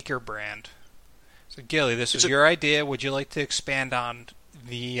sneaker brand. So, Gilly, this was your idea. Would you like to expand on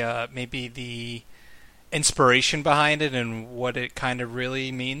the maybe the inspiration behind it and what it kind of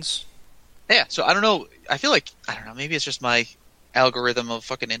really means? Yeah, so I don't know. I feel like, I don't know, maybe it's just my algorithm of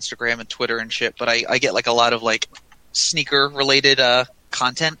fucking Instagram and Twitter and shit, but I get like a lot of like sneaker related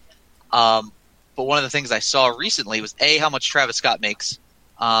content. But one of the things I saw recently was how much Travis Scott makes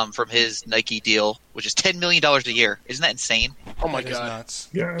from his Nike deal, which is $10 million a year. Isn't that insane? Oh my That is god! nuts.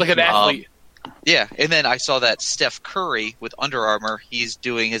 Yeah. Like an athlete. Yeah, and then I saw that Steph Curry with Under Armour, he's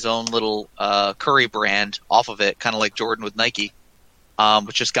doing his own little Curry brand off of it, kind of like Jordan with Nike,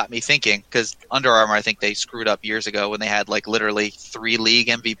 which just got me thinking, because Under Armour, I think they screwed up years ago when they had like literally 3 league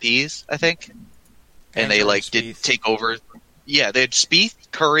MVPs, I think, and they like did take over. Yeah, they had Spieth,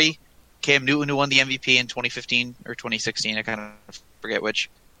 Curry, Cam Newton, who won the MVP in 2015 or 2016, I kind of forget which.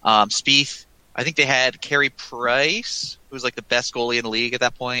 Spieth, I think they had Carey Price, who was like the best goalie in the league at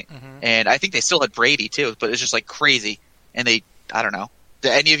that point. Mhm. And I think they still had Brady too, but it's just like crazy. And I don't know. Do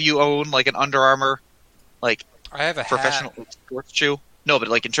any of you own like an Under Armour, like I have a professional hat. sports shoe? No, but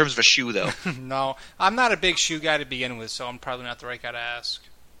like in terms of a shoe, though. No, I'm not a big shoe guy to begin with, so I'm probably not the right guy to ask.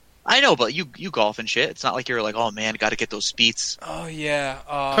 I know, but you golf and shit. It's not like you're like, oh man, got to get those Speeds. Oh yeah,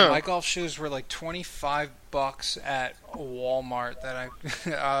 my golf shoes were like $25 at Walmart. That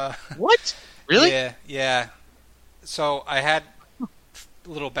I What? Really? Yeah. So I had a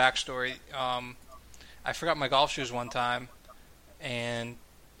little backstory. I forgot my golf shoes one time, and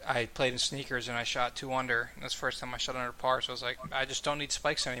I played in sneakers and I shot 2 under. That's the first time I shot under par. So I was like, I just don't need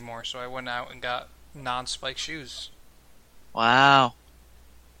spikes anymore. So I went out and got non-spike shoes. Wow.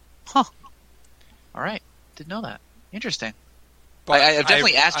 Huh. All right. Didn't know that. Interesting. But I've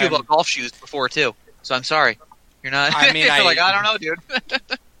definitely asked you about golf shoes before too, so I'm sorry. You're not. I mean, you're like, I don't know, dude.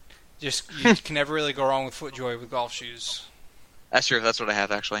 You can never really go wrong with FootJoy with golf shoes. That's true. That's what I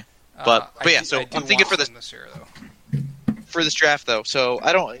have actually. But yeah, so I'm thinking for this year though. For this draft though. So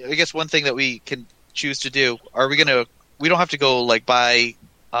I guess one thing that we can choose to do. We don't have to go like by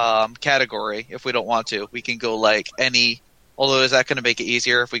category if we don't want to. We can go like any. Although, is that going to make it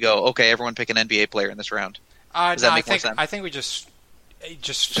easier if we go, okay, everyone pick an NBA player in this round? Does that make more sense? I think we just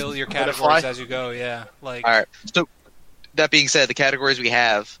fill your categories as you go, yeah. All right. So, that being said, the categories we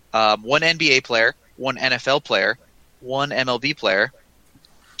have, 1 NBA player, 1 NFL player, 1 MLB player,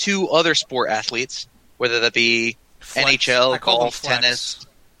 2 other sport athletes, whether that be Flex. NHL, golf, tennis,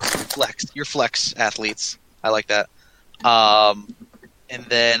 flex. Your flex athletes. I like that. And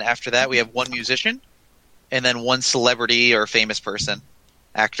then after that, we have 1 musician. And then 1 celebrity or famous person.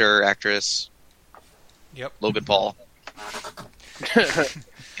 Actor, actress. Yep. Logan Paul.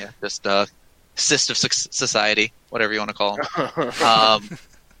 Yeah, just cyst of society, whatever you want to call him.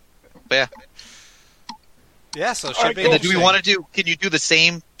 But yeah. Yeah, so it should be. Do we want to can you do the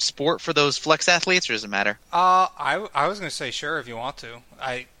same sport for those flex athletes, or does it matter? I was going to say sure if you want to.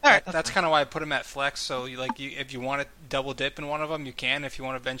 Alright, that's kind of why I put them at flex. So if you want to double dip in one of them, you can. If you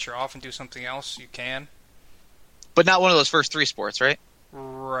want to venture off and do something else, you can. But not one of those first 3 sports, right?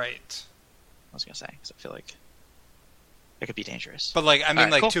 Right. I was going to say, because I feel like it could be dangerous. But I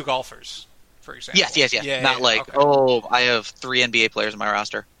mean, cool. 2 golfers, for example. Yes. Yeah, not okay. I have 3 NBA players on my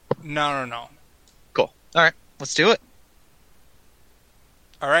roster. No. Cool. All right, let's do it.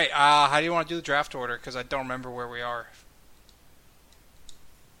 All right, how do you want to do the draft order? Because I don't remember where we are.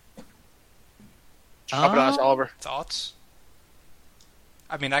 I'll be honest, Oliver. Thoughts?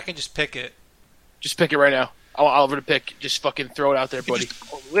 I mean, I can just pick it. Just pick it right now. I want Oliver to pick. Just fucking throw it out there, buddy.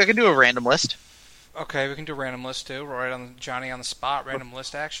 We can do a random list. Okay, we can do a random list too. Right on Johnny on the spot. Random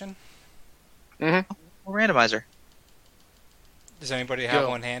list action. Mm-hmm. Randomizer. Does anybody have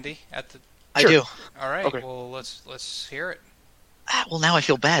one handy at the? I do. All right. Okay. Well, let's hear it. Well, now I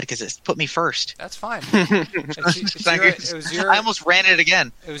feel bad because it put me first. That's fine. It was your. I almost ran it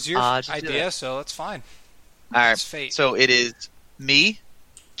again. It was your idea, so that's fine. All right. It's fate. So it is me,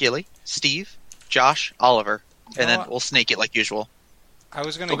 Gilly, Steve, Josh, Oliver, and then we'll snake it like usual. I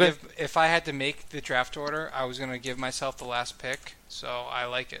was gonna give. If I had to make the draft order, I was gonna give myself the last pick. So I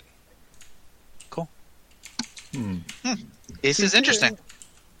like it. Cool. This is interesting.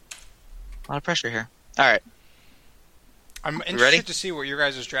 A lot of pressure here. All right. I'm interested to see what your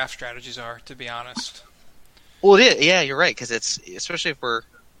guys' draft strategies are, to be honest. Well, it is. Yeah, you're right, because it's especially if we're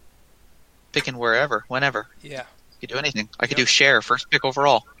picking wherever, whenever. Yeah. You could do anything. I could do share first pick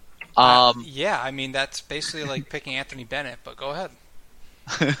overall. Yeah, I mean that's basically like picking Anthony Bennett, but go ahead.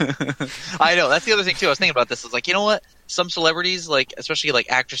 I know that's the other thing too. I was thinking about this. It's like, you know what? Some celebrities, like especially like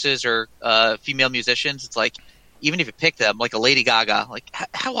actresses or female musicians, it's like even if you pick them, like a Lady Gaga, like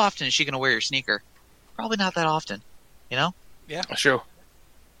how often is she going to wear your sneaker? Probably not that often. You know? Yeah, sure.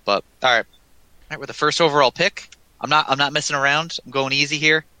 But all right, with the first overall pick, I'm not messing around. I'm going easy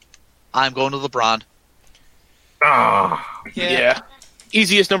here. I'm going to LeBron. Yeah.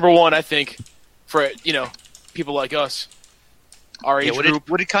 Easiest number 1, I think, for people like us. Our age group.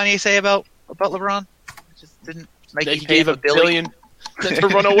 What did Kanye say about LeBron? It just didn't make that you he pay gave him $1 billion to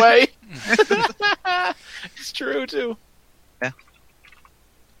run away. It's true too. Yeah.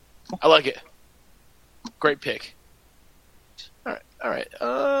 I like it. Great pick. All right.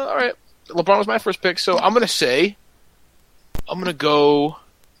 LeBron was my first pick, so I'm gonna go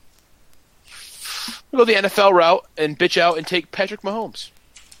the NFL route and bitch out and take Patrick Mahomes.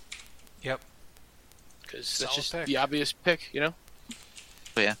 Yep. Because that's just the obvious pick, you know?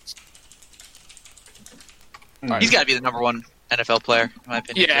 But yeah. He's got to be the number 1 NFL player, in my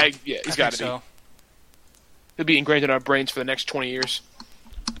opinion. Yeah, he's got to be. So. He'll be ingrained in our brains for the next 20 years.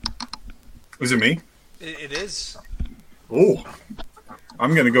 Was it me? It is. Oh.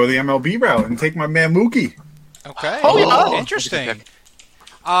 I'm going to go the MLB route and take my man Mookie. Okay. Oh, interesting.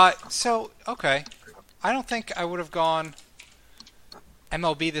 Okay. I don't think I would have gone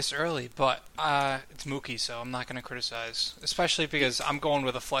MLB this early, but it's Mookie, so I'm not going to criticize. Especially because I'm going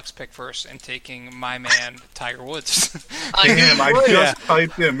with a flex pick first and taking my man Tiger Woods. Damn, I just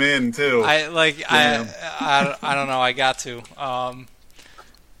typed him in too. I don't know. I got to. I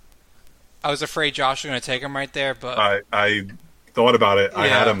was afraid Josh was going to take him right there, but I thought about it. I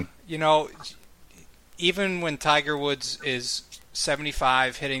had him. You know, even when Tiger Woods is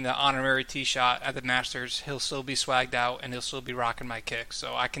 75 hitting the honorary tee shot at the Masters, he'll still be swagged out and he'll still be rocking my kick,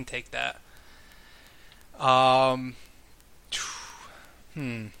 so I can take that.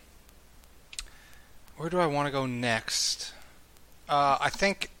 Where do I want to go next? I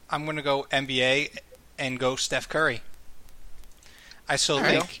think I'm going to go NBA and go Steph Curry. I still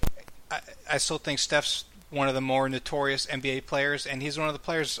think Steph's one of the more notorious NBA players, and he's one of the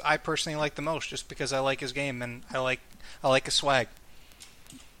players I personally like the most, just because I like his game and I like his swag.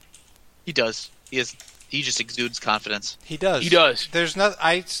 He does. He just exudes confidence. He does. He does. There's no.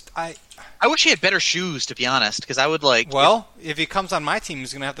 I wish he had better shoes, to be honest, because I would like. Well, if he comes on my team,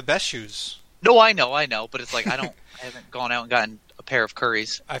 he's gonna have the best shoes. No, I know, but it's like I haven't gone out and gotten a pair of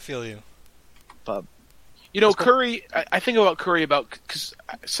Currys. I feel you. But you know, Curry. I think about Curry because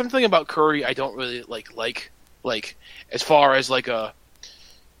something about Curry I don't really like as far as like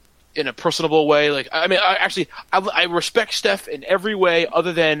in a personable way. Like, I mean, I respect Steph in every way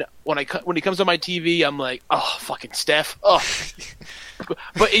other than when he comes on my TV, I'm like, oh, fucking Steph. Oh.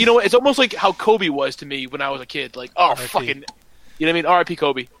 But you know what? It's almost like how Kobe was to me when I was a kid. Like, oh, R.I.P. fucking, you know what I mean? R.I.P.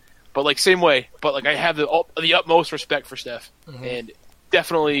 Kobe. But like same way. But like I have the utmost respect for Steph, and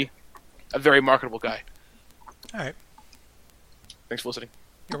definitely a very marketable guy. All right. Thanks for listening.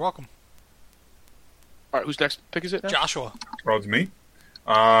 You're welcome. All right, whose next pick is it now? Joshua. Oh, it's me.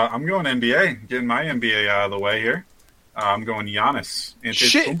 I'm going NBA. Getting my NBA out of the way here. I'm going Giannis.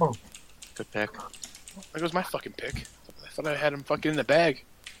 Shit. Good pick. There goes my fucking pick. I thought I had him fucking in the bag.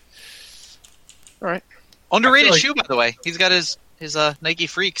 All right. Underrated shoe, by the way. He's got his Nike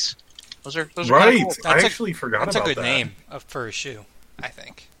Freaks. Those are right. Cool. I actually forgot about that. That's a good name for a shoe, I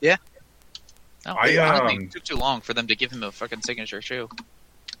think. Yeah. No, I don't think it took too long for them to give him a fucking signature shoe.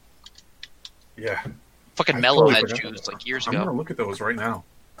 Yeah. Fucking Melo had shoes like years ago. I'm gonna look at those right now.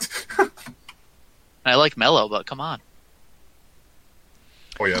 I like Melo, but come on.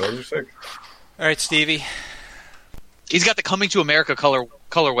 Oh yeah, those are sick. All right, Stevie. He's got the Coming to America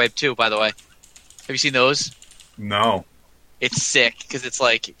colorway too, by the way. Have you seen those? No. It's sick because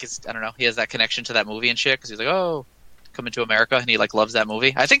I don't know, he has that connection to that movie and shit. Because he's like, oh, Coming to America, and he like loves that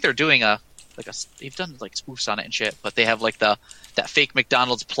movie. I think they're doing they've done like spoofs on it and shit, but they have like that fake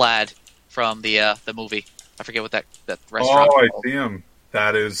McDonald's plaid from the movie. I forget what that restaurant. Oh, I see him.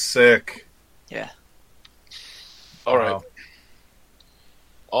 That is sick. Yeah. All right.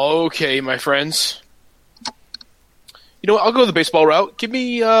 Okay, my friends. You know what? I'll go the baseball route. Give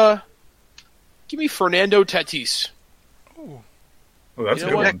me Fernando Tatis. Ooh. Oh, that's You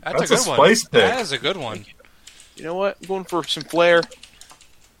a know good what? one. That's That's a a good one. spice pick. That is a good one. You know what? I'm going for some flair.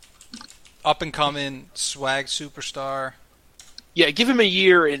 Up and coming swag superstar. Yeah, give him a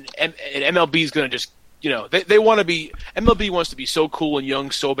year, and MLB is going to just, you know, they want to be, MLB wants to be so cool and young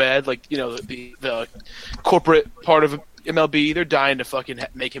so bad. Like, you know, the corporate part of MLB, they're dying to fucking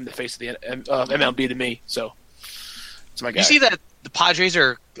make him the face of the MLB to me. So, that's my guy. You see that the Padres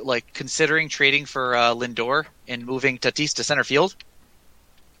are like considering trading for Lindor and moving Tatis to center field?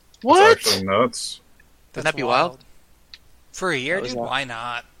 What? That's actually nuts. Wouldn't that be wild? For a year, That was dude? wild. Why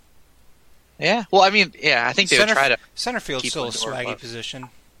not? Yeah. Well, I mean, yeah, I think they would try to. Center field's keep still a Lindor, swaggy but- position.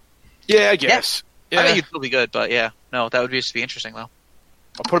 Yeah, I guess. I Yeah. think he'd still be good, but yeah, no, that would just be interesting though.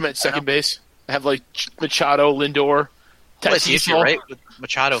 I'll put him at second base. I have like Machado, Lindor, Well, that's the Tatis. issue, right? With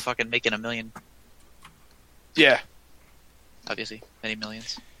Machado fucking making $1 million, Yeah, obviously, many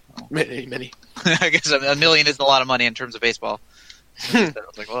millions. many. I guess $1 million isn't a lot of money in terms of baseball. I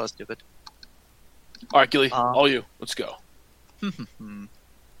was like, well, that's stupid. All right, Gilly, all you. Let's go.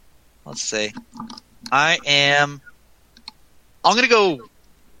 Let's see. I'm gonna go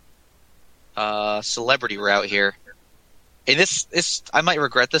celebrity route here. And this I might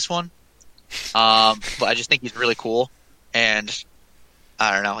regret this one. But I just think he's really cool. And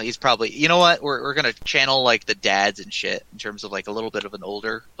I don't know, he's probably, you know what? We're gonna channel like the dads and shit in terms of like a little bit of an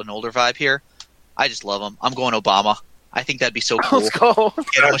older vibe here. I just love him. I'm going Obama. I think that'd be so cool. Let's go.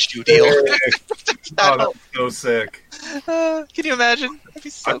 Get him a shoe deal. Oh, that's so sick. Can you imagine? That'd be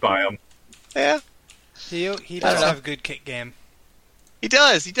so I'd buy him. Yeah. He does have a good kick game. He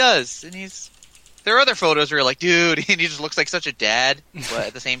does, and there are other photos where you're like, dude, and he just looks like such a dad, but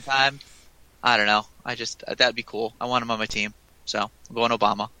at the same time, I don't know. That'd be cool. I want him on my team. So, I'm going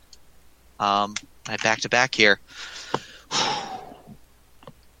Obama. I back to back here.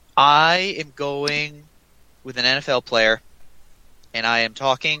 I am going with an NFL player, and I am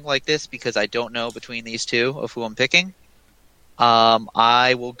talking like this because I don't know between these two of who I'm picking.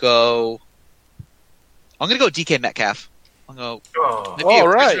 I will go. I'm going to go DK Metcalf. I'm going to go maybe a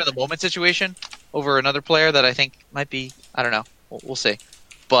prisoner of the moment situation over another player that I think might be. I don't know. We'll see.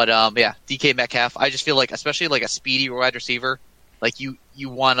 But yeah, DK Metcalf. I just feel like, especially like a speedy wide receiver, like you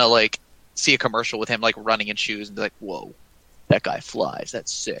want to like see a commercial with him like running in shoes and be like, whoa, that guy flies.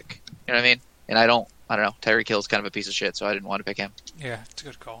 That's sick. You know what I mean? And I don't know. Tyreek Hill's kind of a piece of shit, so I didn't want to pick him. Yeah, it's a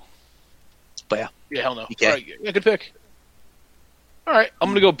good call. But yeah. Yeah, hell no. DK. All right, yeah, good pick. All right, I'm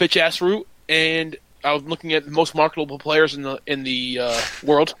gonna go bitch ass route, and I was looking at the most marketable players in the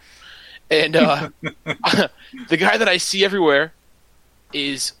world, and the guy that I see everywhere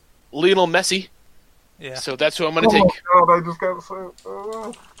is Lionel Messi. Yeah. So that's who I'm gonna take. Oh God, I just got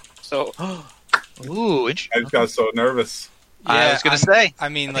so. So, Ooh, I interesting. just got so nervous. I was going to say. I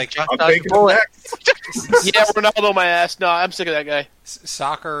mean, like, Josh I'm dodged taking the bullet. it next. yeah, Ronaldo, my ass. No, I'm sick of that guy.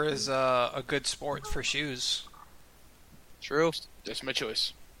 soccer is a good sport for shoes. True. That's my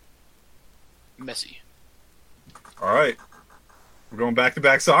choice. Messi. All right, we're going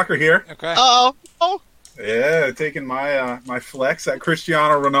back-to-back soccer here. Okay. Oh. Yeah, taking my flex at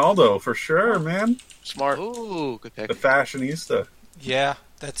Cristiano Ronaldo for sure, man. Smart. Ooh, good pick. The fashionista. Yeah,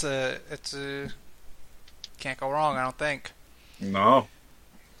 it's a can't go wrong. I don't think. No.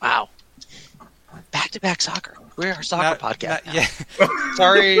 Wow. Back-to-back soccer. We're a soccer podcast. now. Yeah.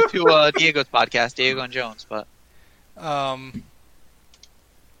 Sorry to Diego's podcast, Diego and Jones, but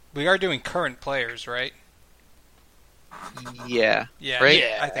We are doing current players, right? yeah. Yeah. Right?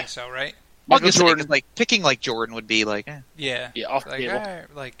 Yeah. I think so, right? I was Michael gonna say, 'cause, Jordan. like picking like Jordan would be like, Yeah. Yeah, off the Like, table.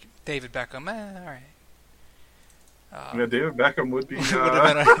 alright, like David Beckham. All right. Yeah, David Beckham would be. Would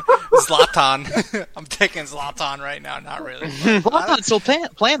have been Zlatan. I'm taking Zlatan right now. Not really. Zlatan's still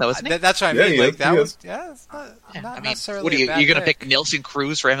playing though, isn't he? That's what I Yeah, mean. he Like is, that he was. is. Yeah, it's not I mean, necessarily. what are a you? bad You're gonna pick Nelson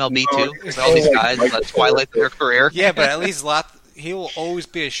Cruz for MLB No, too? Because all these guys at the twilight of their career. Yeah, but at least he will always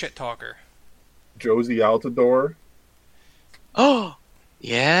be a shit talker. Josie Altidore. Oh,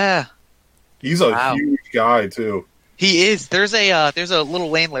 yeah, He's a Wow. huge guy too. he is. There's a Lil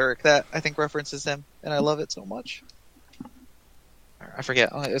Wayne lyric that I think references him, and I love it so much. I forget.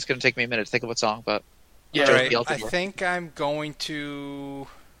 It's gonna take me a minute to think of what song, but Yeah, All right, Josie I Altidore. think I'm going to.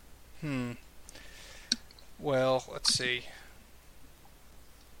 Well, let's see.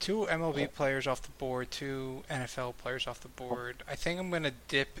 2 MLB players off the board, 2 NFL players off the board. I think I'm going to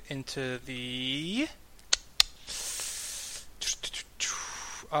dip into the.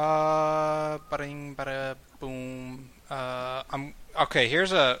 Bada bada boom. I'm okay.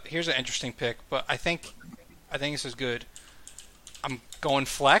 Here's an interesting pick, but I think this is good. I'm going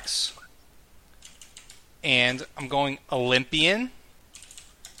flex, and I'm going Olympian,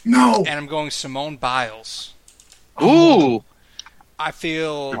 No. and I'm going Simone Biles. ooh, I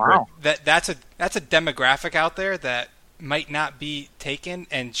feel Wow. that's a demographic out there that might not be taken,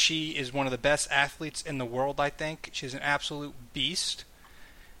 and she is one of the best athletes in the world. I think she's an absolute beast.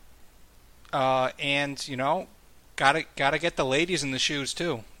 And you know, gotta get the ladies in the shoes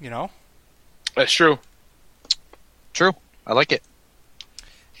too. You know, That's true. true. I like it.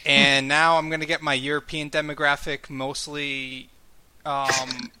 and now I'm gonna get my European demographic mostly. Yeah,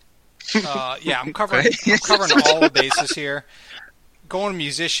 I'm covering all the bases here. Going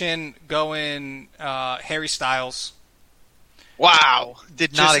musician, going Harry Styles. Wow,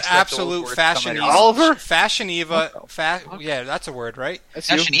 did not Just expect absolute those words fashion coming out. Oliver? Yeah, that's a word, right? That's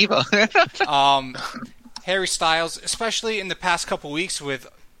you. Fashion Eva. Harry Styles, especially in the past couple weeks with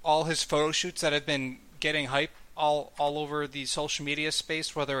all his photo shoots that have been getting hype all over the social media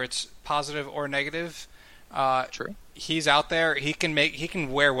space, whether it's positive or negative. True. He's out there. He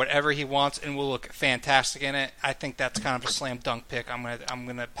can wear whatever he wants and will look fantastic in it. I think that's kind of a slam dunk pick. I'm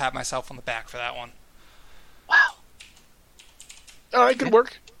gonna pat myself on the back for that one. Wow. All right, good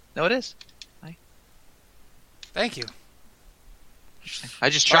work. No, it is. Thank you. I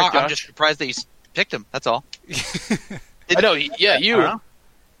just All right, shocked. I'm Josh. just surprised that you picked him. That's all. I know. Yeah, you. I don't know.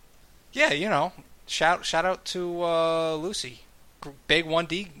 Yeah, you know, shout out to Lucy, big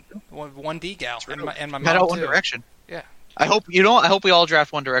 1D gal, and my Shout out mom One too. Direction. Yeah. I hope I hope we all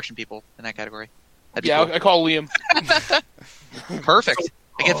draft One Direction people in that category. That'd be Yeah, cool. I call Liam. Perfect.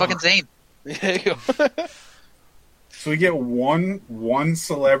 I get fucking Zane. There you go. So we get one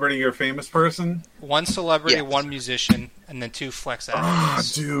celebrity or famous person. One celebrity, Yes. one musician, and then 2 flex Ah,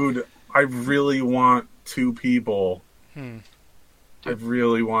 athletes. dude, I really want 2 people. I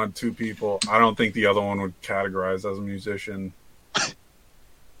really want 2 people. I don't think the other one would categorize as a musician.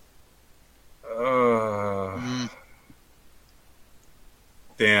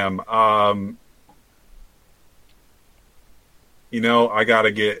 Damn. I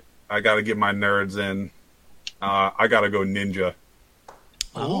gotta get my nerds in. I gotta go Ninja.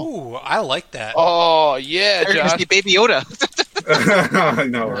 Ooh, I like that. Oh yeah, They're gonna Josh. see Baby Yoda. I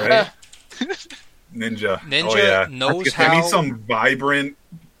know, right? Ninja. Ninja Oh, yeah. knows I need how- some vibrant,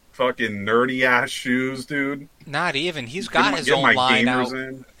 fucking nerdy ass shoes, dude. Not even. He's got his Get own my line gamers out,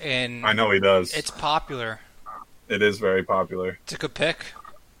 in. and I know he does. it's popular. It is very popular. It's a good pick.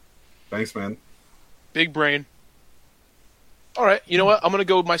 Thanks, man. Big brain. All right, you know what? I'm gonna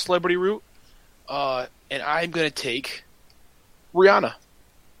go with my celebrity route, and I'm gonna take Rihanna.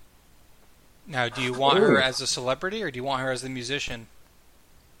 Now, do you want her as a celebrity, or do you want her as the musician?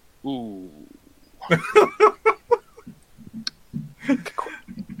 Ooh.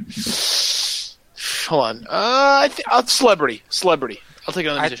 Hold on. I'll celebrity. I'll take it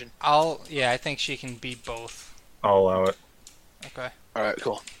on the musician. I think she can be both. I'll allow it. Okay. All right,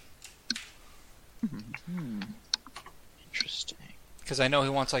 cool. Interesting. Because I know he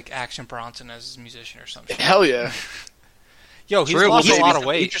wants like Action Bronson as his musician or something. Hell yeah. Yo, he's True, lost we'll a see lot some of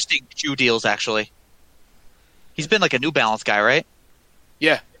weight. Interesting shoe deals, actually. He's been like a New Balance guy, right?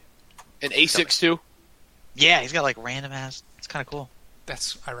 Yeah. And A6 too. Yeah, he's got like random ass. It's kind of cool.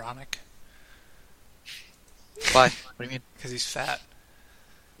 That's ironic Why? What do you mean? because he's fat.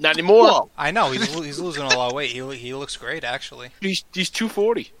 Not anymore. Whoa. I know he's losing a lot of weight. He looks great actually. He's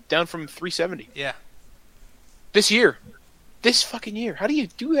 240, down from 370 Yeah. this year. This fucking year. How do you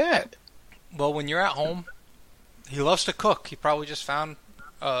do that? Well, when you're at home, he loves to cook. He probably just found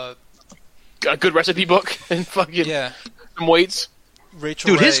Got a good recipe book and fucking some weights. Rachel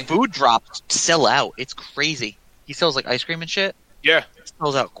Dude, Ray. his food drops sell out. It's crazy. He sells like ice cream and shit. Yeah, It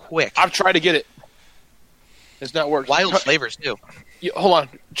sells out quick. I've tried to get it. It's not worked. Wild flavors too. Yeah, hold on.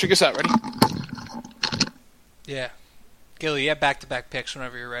 Check this out. Ready? Yeah. Gilly, you have back-to-back picks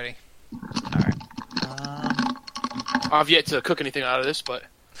whenever you're ready. I've yet to cook anything out of this, but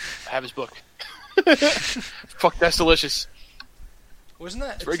I have his book. Fuck, that's delicious. Wasn't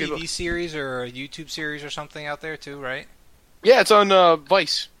that a very good TV book. series or a YouTube series or something out there too, right? Yeah, it's on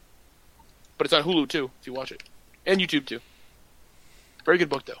Vice, but it's on Hulu too if you watch it, and YouTube too. Very good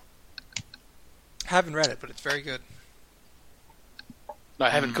book though. Haven't read it, but it's very good. No, I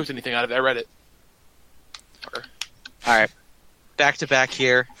haven't cooked anything out of it. I read it. Fucker. All right, back to back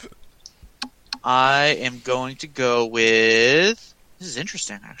here. I am going to go with. This is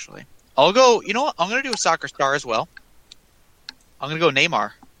interesting, actually. I'll go. You know what? I'm going to do a soccer star as well. I'm going to go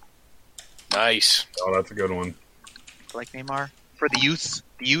Neymar. Nice. Oh, that's a good one. I like Neymar for the youths.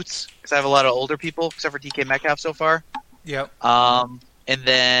 Because I have a lot of older people, except for DK Metcalf so far. Yep. And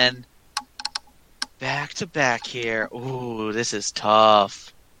then back to back here. Ooh, this is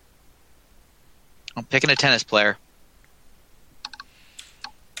tough. I'm picking a tennis player.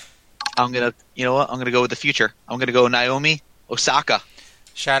 I'm gonna, you know what? I'm gonna go with the future. I'm gonna go Naomi Osaka.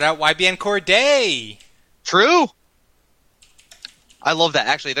 Shout out YBN Corday. True. I love that.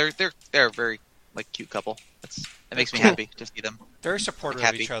 Actually, they're a very like cute couple. It makes me happy to see them Very supportive of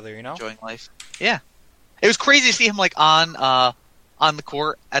happy, each other, you know? enjoying life. Yeah, it was crazy to see him like on the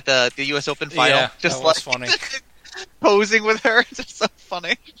court at the U.S. Open final, Yeah, just that was like funny. posing with her. It's just so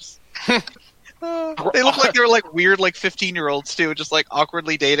funny. They look like they were like weird, like 15-year-olds too, just like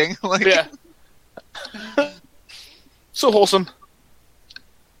awkwardly dating. Like, Yeah. So wholesome.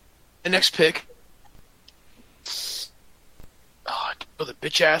 The next pick. Go the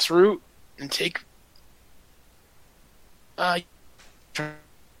bitch ass route and take. I'm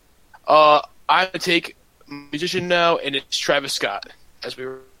gonna take a musician now, and it's Travis Scott. As we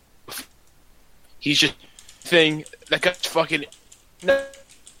were, he's just thing that guy's fucking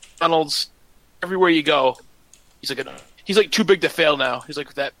McDonald's everywhere you go. He's like too big to fail now. He's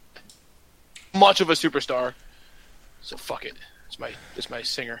like that much of a superstar. So fuck it. It's my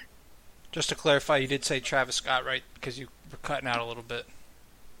singer. Just to clarify, you did say Travis Scott, right? Because you were cutting out a little bit.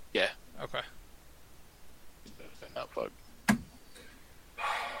 Yeah. Okay. Oh, fuck.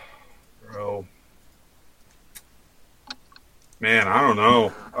 Bro. Man, I don't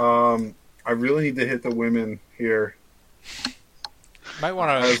know. I really need to hit the women here. Might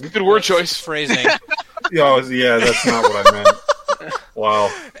want to Good word choice. phrasing. Yeah, that's not what I meant.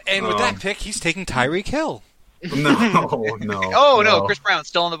 Wow. And with that pick, he's taking Tyreek Hill. No. oh no, Chris Brown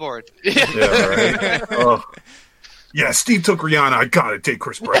still on the board. Yeah, right. Oh. Yeah, Steve took Rihanna. I gotta take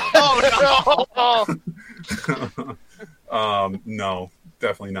Chris Brown. Oh no! No,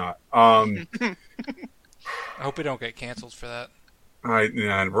 definitely not. I hope we don't get canceled for that. Right.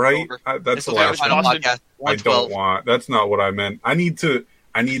 That's This the will be our last final one. podcast. I don't 112. want. That's not what I meant. I need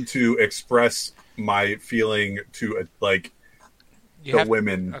to express my feeling to like the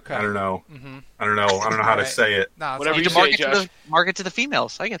women. Okay. I don't know. Mm-hmm. I don't know how to say it. No, Whatever you you say, Josh. Market to the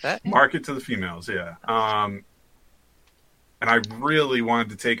females. I get that. Market to the females, yeah. And I really wanted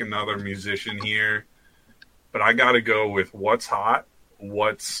to take another musician here, but I got to go with what's hot,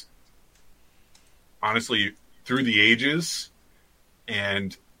 what's honestly through the ages,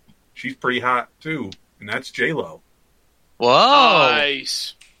 and she's pretty hot too, and that's J-Lo. Whoa!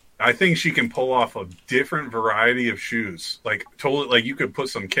 Nice. I think she can pull off a different variety of shoes. Like totally, like you could put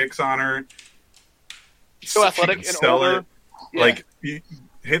some kicks on her. So athletic and older. Yeah. Like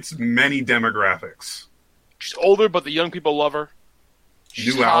hits many demographics. She's older, but the young people love her.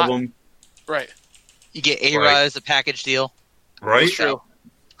 She's New hot. album, Right. You get A-Rod as a package deal. right? That's true.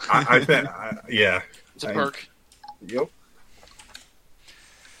 I bet. Yeah. It's a perk. Yep.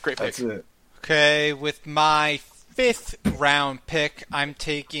 Great pick. That's it. Okay, with my 5th round pick, I'm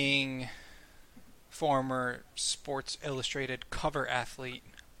taking former Sports Illustrated cover athlete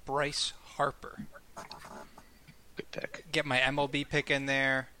Bryce Harper. Good pick. Get my MLB pick in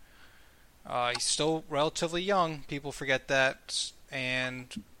there. He's still relatively young. People forget that.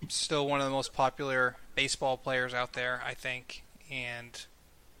 And still one of the most popular baseball players out there, I think. And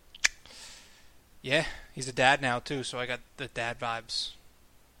yeah, he's a dad now, too, so I got the dad vibes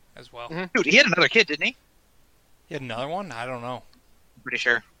as well. Mm-hmm. Dude, he had another kid, didn't he? He had another one? I don't know. I'm pretty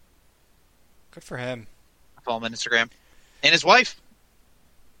sure. Good for him. I follow him on Instagram. And his wife.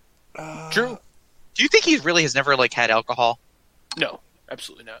 True. Do you think he really has never like had alcohol? No,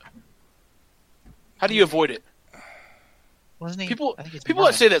 absolutely not. How do you avoid it? Wasn't he? People I think he's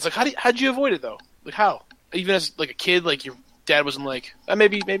that say that, it's like, how'd you avoid it though? Like how? Even as like a kid, like your dad wasn't like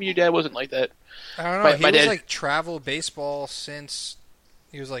maybe your dad wasn't like that. I don't know. My He was dad- like travel baseball since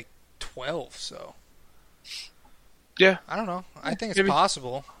he was like 12, so Yeah. I don't know. I think it's Maybe.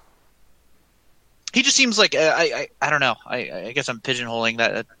 possible. He just seems like I don't know. I guess I'm pigeonholing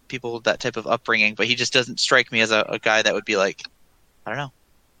that people with that type of upbringing, but he just doesn't strike me as a guy that would be like, I don't know,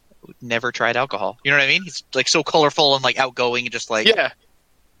 never tried alcohol. You know what I mean? He's like so colorful and like outgoing and just like Yeah.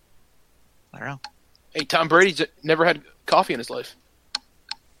 I don't know. Hey, Tom Brady's never had coffee in his life.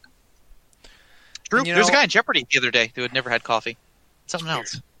 True. And, you There's a know- guy in Jeopardy the other day who had never had coffee. Something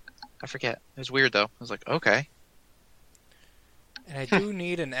else. I forget. It was weird though. I was like, okay. And I do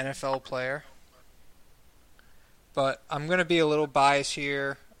need an NFL player. But I'm going to be a little biased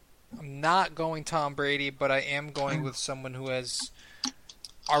here. I'm not going Tom Brady, but I am going with someone who has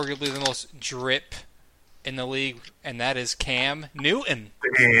arguably the most drip in the league, and that is Cam Newton.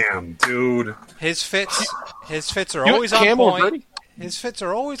 Damn, dude. His fits are You always want on Cam or point. Brady? His fits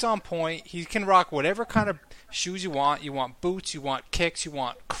are always on point. He can rock whatever kind of shoes you want. You want boots, you want kicks, you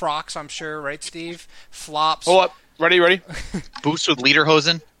want Crocs, I'm sure, right, Steve? Flops. Hold up. Ready? Boots with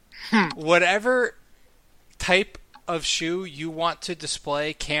lederhosen. Whatever type of shoe you want to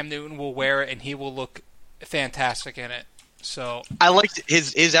display, Cam Newton will wear it, and he will look fantastic in it. So I liked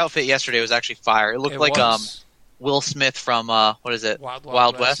his outfit yesterday. Was actually fire. It looked like was Will Smith from what is it?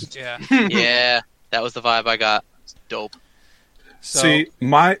 Wild West. Yeah. Yeah, that was the vibe I got. It's dope. So, See,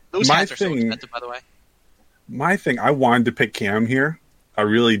 my Those hats are so thing, expensive, by the way. my thing. I wanted to pick Cam here. I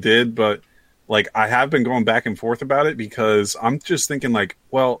really did, but like I have been going back and forth about it because I'm just thinking like,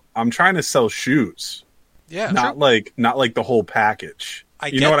 well, I'm trying to sell shoes, yeah. not like the whole package. I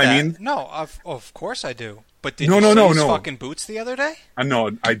You get know what I that. mean? No, of course I do. But did No, you no, see no, his no. fucking boots the other day? I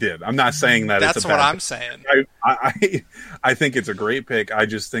know I did. I'm not saying that That's it's a what bad I'm saying. I think it's a great pick. I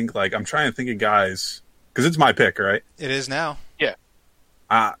just think like I'm trying to think of guys because it's my pick, right? It is now.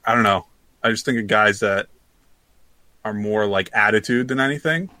 I don't know. I just think of guys that are more like attitude than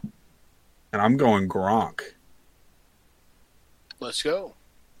anything, and I'm going Gronk. Let's go.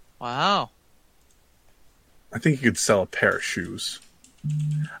 Wow. I think you could sell a pair of shoes.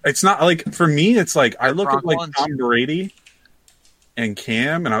 It's not like for me. It's like I look at Gronk like ones. Tom Brady and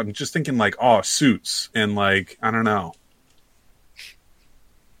Cam, and I'm just thinking like, oh, suits and like I don't know.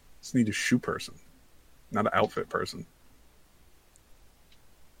 Just need a shoe person, not an outfit person.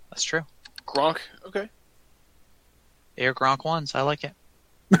 That's true. Gronk. Okay. Air Gronk ones. I like it.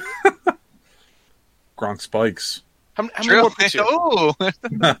 Gronk spikes. How many True. more picks here? Oh, I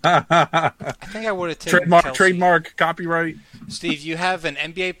think I would have taken Kelsey. Trademark, copyright. Steve, you have an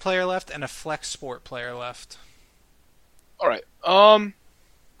NBA player left and a flex sport player left. All right. All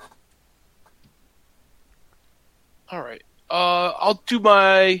right. I'll do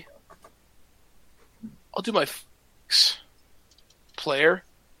my flex player,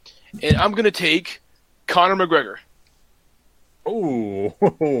 and I'm gonna take Conor McGregor.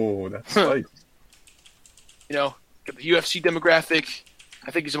 Oh, that's nice. You know, get the UFC demographic.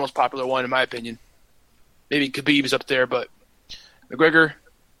 I think he's the most popular one in my opinion. Maybe Khabib is up there, but McGregor,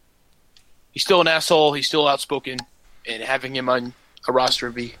 he's still an asshole. He's still outspoken, and having him on a roster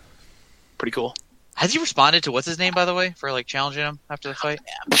would be pretty cool. Has he responded to what's his name, by the way, for like challenging him after the fight?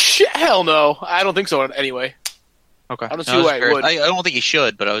 Shit, hell no. I don't think so. Anyway, Okay. I don't see why I would. I don't think he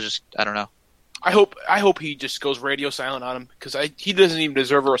should, but I don't know. I hope he just goes radio silent on him because he doesn't even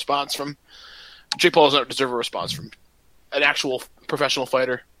deserve a response from Jake Paul. Does not deserve a response from an actual professional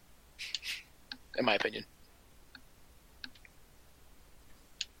fighter, in my opinion.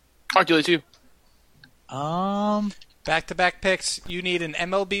 Arculate too. Back-to-back picks. You need an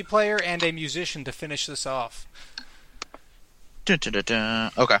MLB player and a musician to finish this off.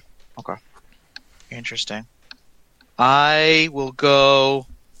 Okay. Interesting. I will go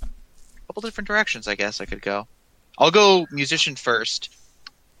a couple different directions, I guess I could go. I'll go musician first.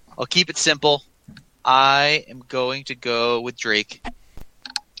 I'll keep it simple. I am going to go with Drake.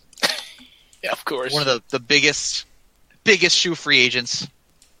 Yeah, of course. One of the biggest shoe free agents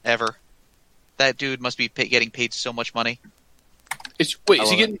ever. That dude must be getting paid so much money. Is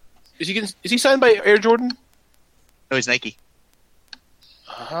he signed by Air Jordan? No, he's Nike.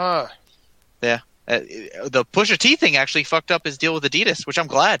 Ah. Yeah. The Pusha T thing actually fucked up his deal with Adidas, which I'm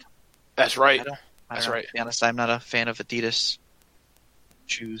glad. That's right. That's right. To be honest, I'm not a fan of Adidas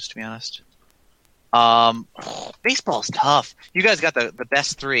shoes, to be honest. Baseball's tough. You guys got the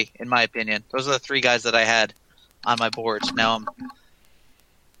best three, in my opinion. Those are the three guys that I had on my boards. Now I'm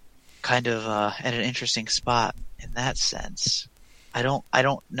kind of at an interesting spot in that sense. I don't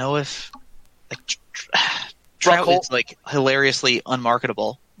know if like Trout is like hilariously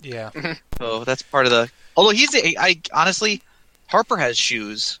unmarketable. Yeah. So that's part of the. Although I honestly, Harper has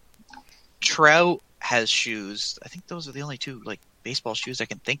shoes. Trout has shoes. I think those are the only two like baseball shoes I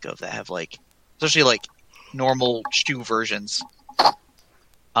can think of that have like, especially like normal shoe versions.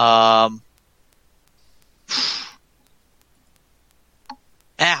 I'll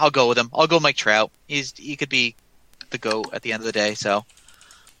go with him. I'll go Mike Trout. He could be the GOAT at the end of the day. So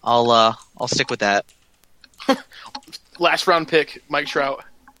I'll stick with that. Last round pick, Mike Trout.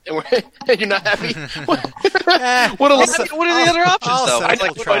 And you're not happy? What are the other options, though?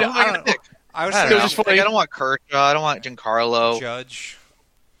 I was just funny. I don't want Kershaw. I don't want Giancarlo. Judge.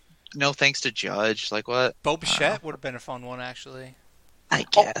 No thanks to Judge. Like what? Bo Bichette would have been a fun one, actually. I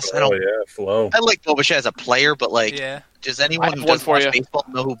guess. Flo. I like Bo Bichette as a player, but like, does anyone who doesn't watch baseball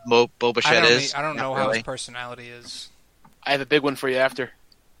know who Bo Bichette is? I don't know how his personality is. I have a big one for you after.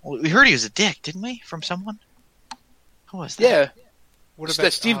 Well, we heard he was a dick, didn't we? From someone? Who was that? Yeah. What It's about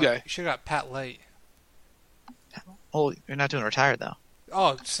that Steve guy? You should have got Pat Light. Oh, you're not doing retired though.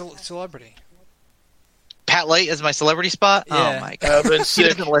 Oh, celebrity. Pat Light is my celebrity spot? Yeah. Oh my god. He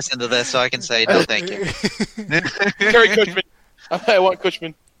doesn't listen to this, so I can say no thank you. Gary Cushman. I want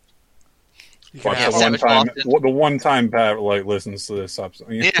Cushman. The one time Pat like listens to this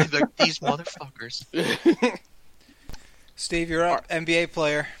episode. Yeah, these motherfuckers. Steve, you're up. NBA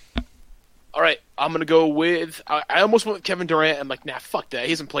player. All right, I'm gonna go with. I almost went with Kevin Durant. I'm like, nah, fuck that.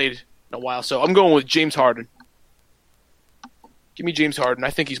 He hasn't played in a while, so I'm going with James Harden. Give me James Harden. I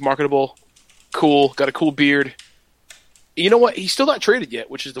think he's marketable, cool, got a cool beard. You know what? He's still not traded yet,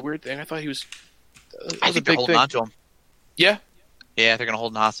 which is the weird thing. I thought he was. I think they're holding on to him. Yeah. Yeah, they're gonna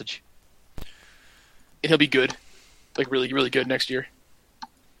hold him hostage. And he'll be good, like really, really good next year.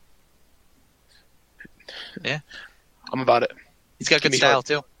 Yeah, I'm about it. He's got good style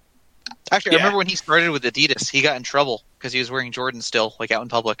too. Actually, I remember when he started with Adidas, he got in trouble because he was wearing Jordan still, like out in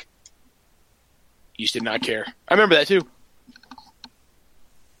public. He just did not care. I remember that too.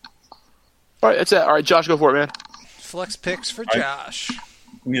 All right, that's it. All right, Josh, go for it, man. Flex picks for Josh.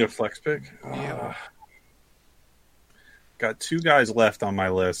 Need a flex pick? Yeah. Got two guys left on my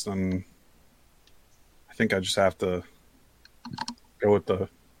list, and I think I just have to go with the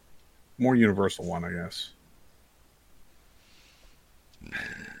more universal one, I guess.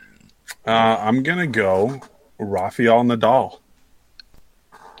 I'm going to go Rafael Nadal.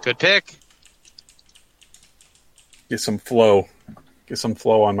 Good pick. Get some flow. Get some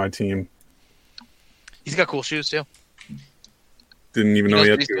flow on my team. He's got cool shoes, too. Didn't even know he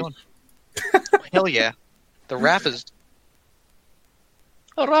had shoes. Hell yeah. The Rafa's...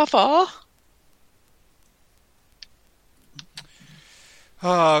 Rafa.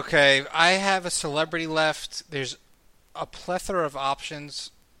 Oh, okay. I have a celebrity left. There's a plethora of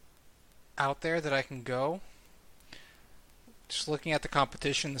options out there that I can go. Just looking at the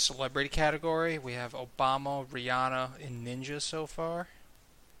competition, the celebrity category, we have Obama, Rihanna, and Ninja so far.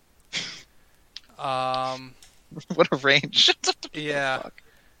 What a range. Yeah.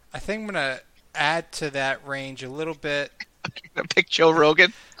 I think I'm going to add to that range a little bit. I'm going to pick Joe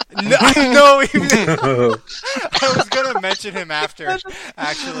Rogan. No, I was gonna mention him after,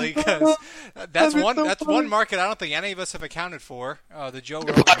 actually, because that's one market I don't think any of us have accounted for. The Joe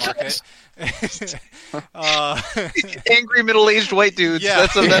Rogan market. Angry middle-aged white dudes. Yeah.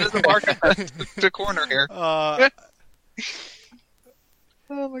 That is the market to corner here.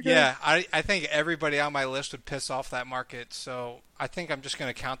 Oh my God. Yeah, I think everybody on my list would piss off that market, so I think I'm just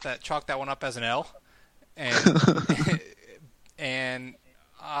going to chalk that one up as an L, and I'm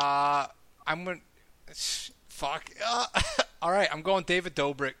going to fuck. All right, I'm going David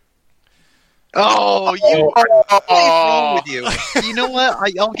Dobrik. Oh, what is wrong with you? You know what?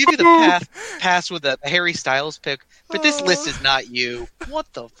 I'll give you the pass with the Harry Styles pick, but this list is not you. What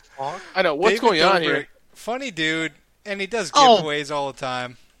the fuck? I know what's David going on Dobrik, here. Funny dude. And he does giveaways all the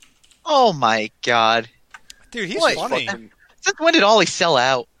time. Oh my God, dude, he's What? funny. Since when did Ollie sell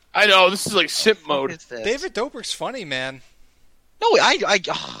out? I know this is like simp What mode. is this? David Dobrik's funny, man. No, I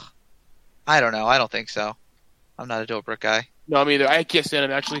don't know. I don't think so. I'm not a Dobrik guy. No, me either. I can't stand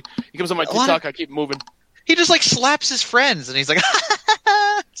him. Actually, he comes on my A lot TikTok. I keep moving. He just like slaps his friends, and he's like,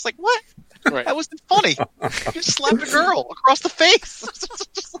 "It's like what? Right. That wasn't funny. You just slapped a girl across the face."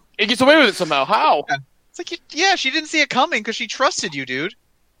 He gets away with it somehow. How? It's like, yeah, she didn't see it coming because she trusted you, dude.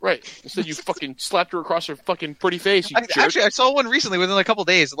 Right. Instead, you fucking slapped her across her fucking pretty face. You jerk. Actually, I saw one recently within a couple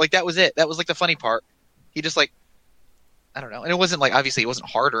days. Like, that was it. That was, like, the funny part. He just, like, I don't know. And it wasn't, like, obviously it wasn't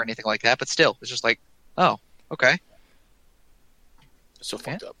hard or anything like that, but still, it's just like, oh, okay. So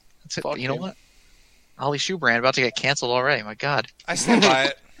fucked up. That's it. Fuck You know him. what? Ollie Shoebrand about to get canceled already. My God. I stand by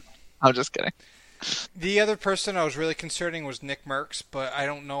it. I'm just kidding. The other person I was really concerning was Nick Merckx, but I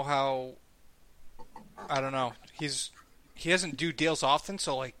don't know how. I don't know. He doesn't do deals often,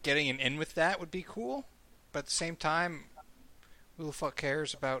 so like getting an in with that would be cool. But at the same time, who the fuck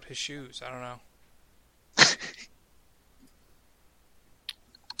cares about his shoes? I don't know.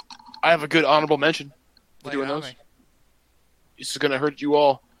 I have a good honorable mention. We're Lay it doing on those. me. This is gonna hurt you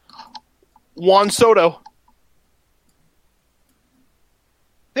all. Juan Soto.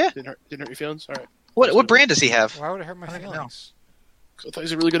 Yeah. Didn't hurt your feelings. All right. What brand does he have? Why would it hurt my I don't know. feelings? I thought he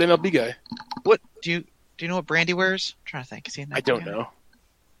was a really good MLB guy. What do you know what brand he wears? I'm trying to think. Is he in that I don't brand? know.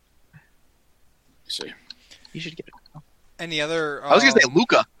 Let's see. You should get it. Any other? I was gonna say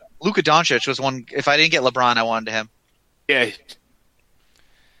Luka. Luka Doncic was one. If I didn't get LeBron, I wanted him. Yeah.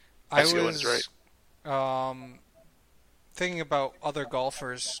 I That's the one was that's thinking about other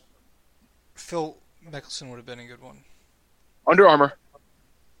golfers. Phil Mickelson would have been a good one. Under Armour.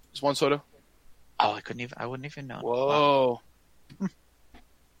 Is Juan Soto. Oh, I wouldn't even know. Whoa.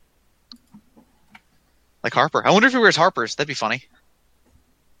 Like Harper. I wonder if he wears Harper's. That'd be funny.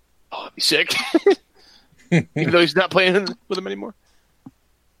 Oh, that'd be sick. Even though he's not playing with him anymore.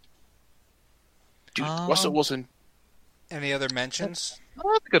 Dude, Russell Wilson. Any other mentions?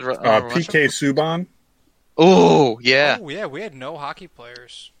 Oh, that's a good. PK Subban. Oh yeah. Oh yeah, we had no hockey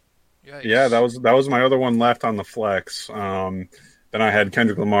players. Yikes. Yeah, that was my other one left on the flex. Then I had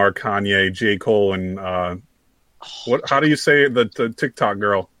Kendrick Lamar, Kanye, J. Cole, and what? How do you say it? The TikTok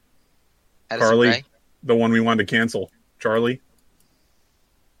girl, Addison Carly, Rae? the one we wanted to cancel, Charlie.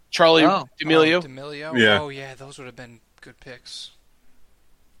 Charlie Oh. D'Amelio. D'Amelio. Yeah. Oh yeah, those would have been good picks.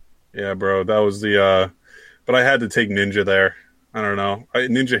 Yeah, bro, that was the. But I had to take Ninja there. I don't know.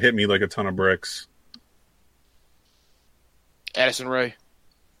 Ninja hit me like a ton of bricks. Addison Rae.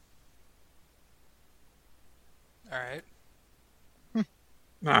 All right. All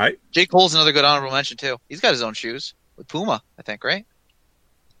right. J. Cole's another good honorable mention too. He's got his own shoes with Puma, I think, right?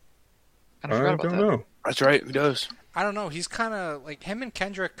 Kind of I forgot about don't that. know. That's right. He does. I don't know. He's kind of like him and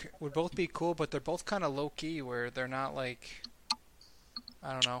Kendrick would both be cool, but they're both kind of low key, where they're not like.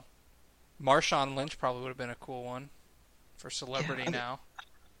 I don't know. Marshawn Lynch probably would have been a cool one for celebrity now.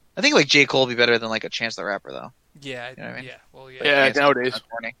 I think like J. Cole would be better than like a Chance the Rapper though. Yeah. You know what I mean? Yeah. Well, yeah. Yeah, Chance nowadays. that's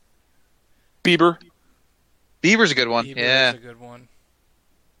corny. Bieber. Bieber's a good one. Bieber Yeah. is a good one.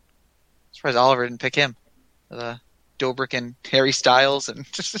 Surprised Oliver didn't pick him. The Dobrik and Harry Styles and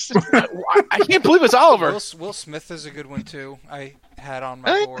I can't believe it's Oliver. Will Smith is a good one too. I had on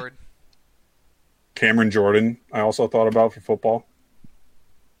my Really? board. Cameron Jordan, I also thought about for football.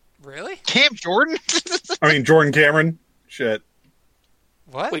 Really? Cam Jordan. I mean, Jordan Cameron. Shit.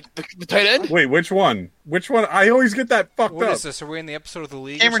 What? Wait, the tight end? Wait, which one? Which one? I always get that fucked What up. is this? Are we in the episode of the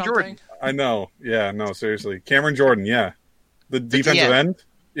league Cameron or something? Jordan. I know. Yeah, no, seriously. Cameron Jordan, yeah. The defensive DM. end?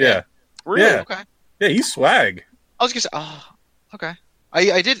 Yeah. Really? Yeah. Okay. Yeah, he's swag. I was gonna say, oh, okay.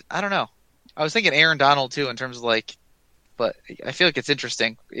 I don't know. I was thinking Aaron Donald too in terms of like, but I feel like it's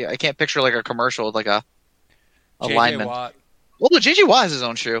interesting. Yeah, I can't picture like a commercial with like a JJ lineman. Watt. Well, no, JJ Watt has his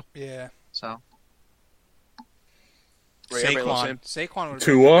own shoe, Yeah. so Right, everybody loves him. Saquon would be a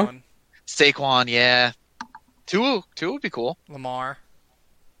Tua? good one. Saquon, yeah. Two would be cool. Lamar.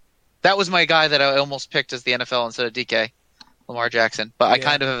 That was my guy that I almost picked as the NFL instead of DK, Lamar Jackson. But I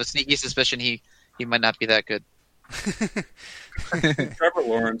kind of have a sneaky suspicion he might not be that good. Trevor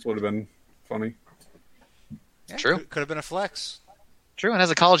Lawrence would have been funny. Yeah, True. Could have been a flex. True, and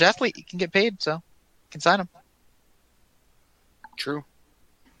as a college athlete, you can get paid, so you can sign him. True.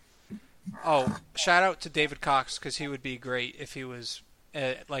 Oh, shout out to David Cox because he would be great if he was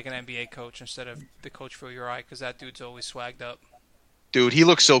like an NBA coach instead of the coach for Uri because that dude's always swagged up. Dude, he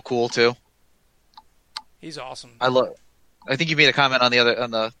looks so cool too. He's awesome. I think you made a comment on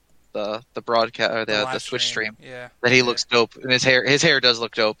the broadcast or the Twitch stream. Yeah. That he looks dope, and his hair does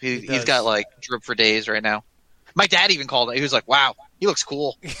look dope. He's got like drip for days right now. My dad even called it. He was like, "Wow, he looks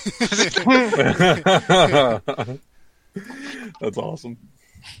cool." That's awesome.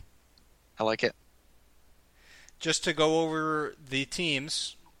 I like it. Just to go over the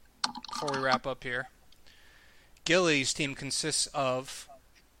teams before we wrap up here. Gilly's team consists of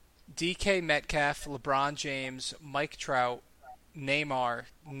DK Metcalf, LeBron James, Mike Trout, Neymar,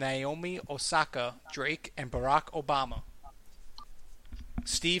 Naomi Osaka, Drake, and Barack Obama.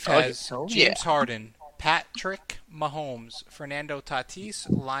 Steve has James Harden, Patrick Mahomes, Fernando Tatis,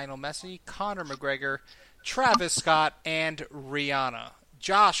 Lionel Messi, Conor McGregor, Travis Scott, and Rihanna.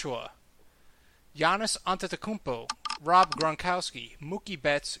 Joshua, Giannis Antetokounmpo, Rob Gronkowski, Mookie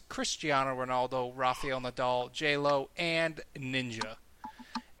Betts, Cristiano Ronaldo, Rafael Nadal, J-Lo, and Ninja.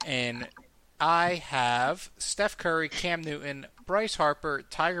 And I have Steph Curry, Cam Newton, Bryce Harper,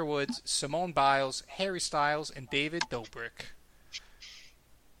 Tiger Woods, Simone Biles, Harry Styles, and David Dobrik.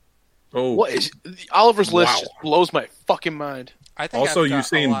 Oh, What is Oliver's list? Just blows my fucking mind. I think also I've got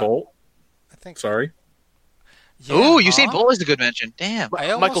Usain Bolt. I think. Sorry. Yeah, Ooh, Usain Bolt is a good mention. Damn.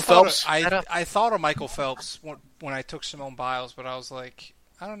 I Michael Phelps. Phelps. I thought of Michael Phelps when I took Simone Biles, but I was like,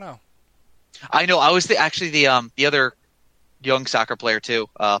 I don't know. I know. I was the other young soccer player too.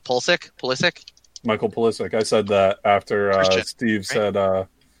 Pulisic. Michael Pulisic. I said that after Christian, Steve right? said.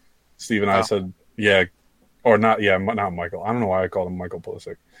 Steve and I said, yeah, or not. Yeah, not Michael. I don't know why I called him Michael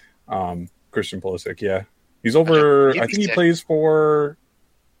Pulisic. Christian Pulisic. Yeah, he's over. I think he plays for.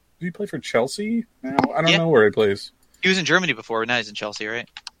 Did he play for Chelsea now? I don't know where he plays. He was in Germany before. Now he's in Chelsea, right?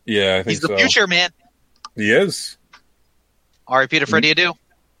 Yeah, I think he's the future, man. He is. R.I.P. to Freddie Adu.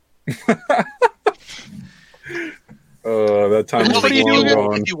 That time was long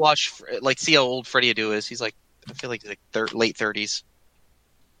gone. If you watch, see how old Freddie Adu is. He's like, I feel like he's like late 30s. Is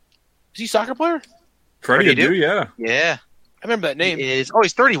he a soccer player? Freddie Adu, yeah. Yeah. I remember that name. He's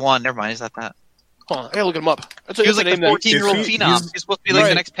 31. Never mind. He's not that. Hold on, I gotta look him up. He was like the 14-year-old phenom. He's supposed to be like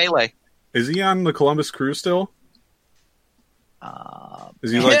the next Pele. Is he on the Columbus Crew still?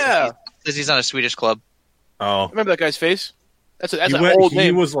 Is he Says he's on a Swedish club. Oh, I remember that guy's face. That's an old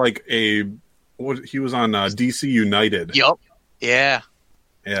name. He was like he was on DC United. Yup. Yeah.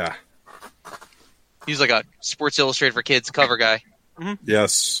 Yeah. He was like a Sports Illustrated for Kids cover guy. Mm-hmm.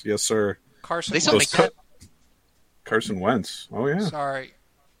 Yes, sir. Carson. They still make that. Carson Wentz. Oh yeah. Sorry.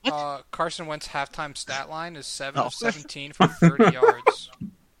 Carson Wentz's halftime stat line is 7 of 17 for 30 yards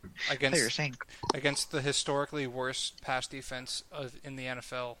against the historically worst pass defense in the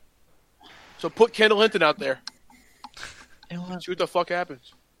NFL. So put Kendall Hinton out there. See what the fuck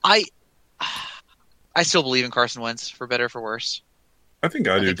happens. I still believe in Carson Wentz, for better or for worse. I think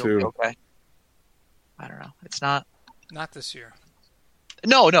I do too. Okay. I don't know. It's not this year.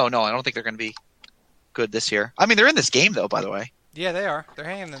 No. I don't think they're going to be good this year. I mean, they're in this game though. By the way. Yeah, they are. They're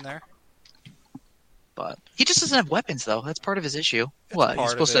hanging in there. But he just doesn't have weapons, though. That's part of his issue. He's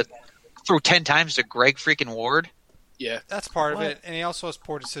supposed to throw 10 times to Greg freaking Ward? Yeah. That's part of it. And he also has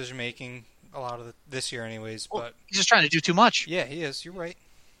poor decision-making a lot of this year anyways. But he's just trying to do too much. Yeah, he is. You're right.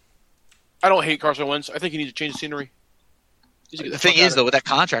 I don't hate Carson Wentz. I think he needs to change the scenery. The thing is, though, with that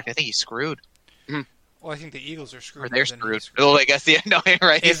contract, I think he's screwed. Mm-hmm. Well, I think the Eagles are screwed. Or they're screwed. Oh, I guess, no, you're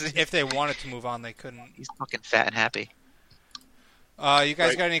right. If they wanted to move on, they couldn't. He's fucking fat and happy. You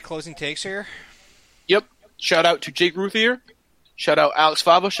guys got any closing takes here? Yep. Shout out to Jake Ruthier. Shout out Alex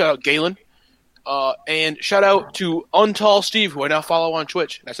Fava. Shout out Galen. And shout out to Untall Steve, who I now follow on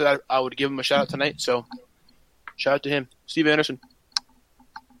Twitch. I said I would give him a shout out tonight, so shout out to him. Steve Anderson.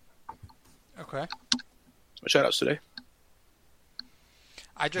 Okay. My shout outs today.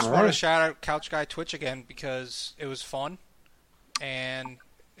 I just want to shout out Couch Guy Twitch again because it was fun. And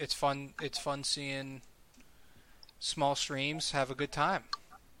it's fun seeing small streams have a good time.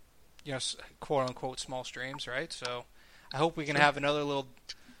 Quote unquote small streams, right? So I hope we can have a little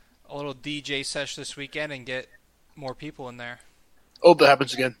DJ sesh this weekend and get more people in there. Hope that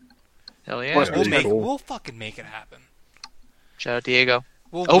happens again. Hell yeah. We'll fucking make it happen. Shout out Diego.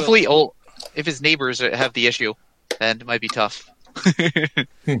 Hopefully if his neighbors have the issue, then it might be tough. I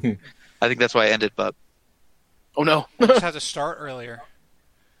think that's why I ended. But Oh no. We just had to start earlier.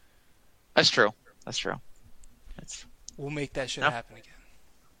 that's true. We'll make that shit No. happen again.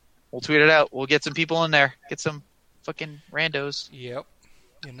 We'll tweet it out. We'll get some people in there. Get some fucking randos. Yep.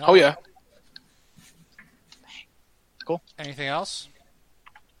 You know. Oh yeah. Anything else?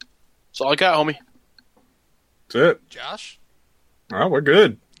 That's all I got, homie. That's it. Josh? Oh, we're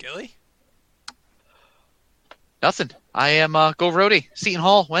good. Gilly? Nothing. I am go roadie. Seton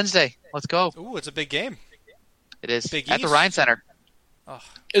Hall Wednesday. Let's go. Ooh, it's a big game. It is Big at the East. Ryan Center. Oh,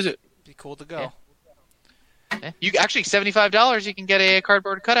 Is it? be cool to go. Yeah. You actually $75. You can get a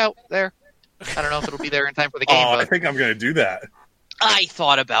cardboard cutout there. I don't know if it'll be there in time for the game. Oh, I But think I'm going to do that. I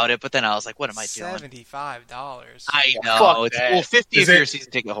thought about it, but then I was like, "What am I doing?" $75. I know. Fuck It's that. well, 50 Is if you're it- a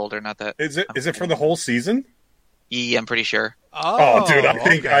season ticket holder, not that. Is it for the whole season? Yeah, I'm pretty sure. Oh, dude, I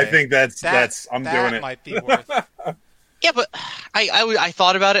okay. think that's I'm that doing it. might be worth it. Yeah, but I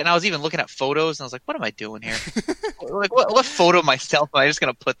thought about it, and I was even looking at photos, and I was like, "What am I doing here? Like, what photo of myself am I just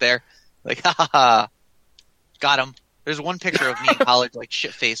gonna put there?" Like, ha ha ha, got him. There's one picture of me in college, like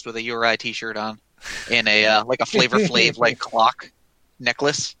shit faced with a URI t-shirt on, and a like a Flavor Flav like clock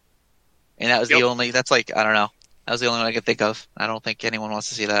necklace, and that was the only. That's like I don't know. That was the only one I could think of. I don't think anyone wants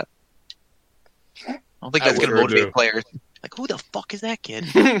to see that. I don't think I that's gonna sure motivate do. players. Like, who the fuck is that kid?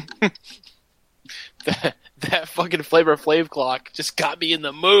 that fucking Flavor Flav clock just got me in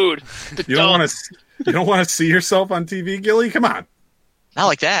the mood. You don't want to. You don't want to see yourself on TV, Gilly? Come on. Not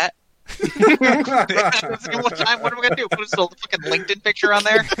like that. One time, what am I gonna do? Put a fucking LinkedIn picture on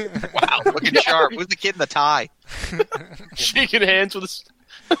there? Wow, looking sharp. Who's the kid in the tie? shaking hands with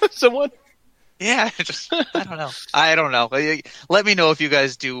someone. Yeah, just I don't know. Let me know if you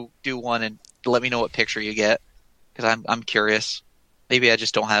guys do one, and let me know what picture you get, because I'm curious. Maybe I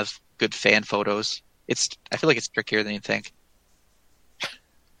just don't have good fan photos. I feel like it's trickier than you think.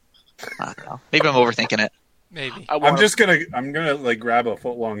 I don't know. Maybe I'm overthinking it. Maybe. I I'm wanna- gonna like grab a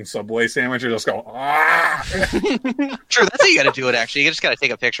foot-long Subway sandwich and just go. Ah! Sure, that's how you got to do it. Actually, you just got to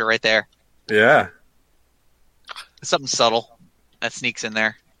take a picture right there. Yeah. Something subtle that sneaks in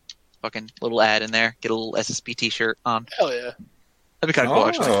there. Fucking little ad in there. Get a little SSB T-shirt on. Hell yeah. That'd be kind of cool.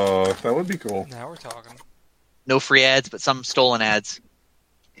 Actually, Oh, that would be cool. Now we're talking. no free ads, but some stolen ads.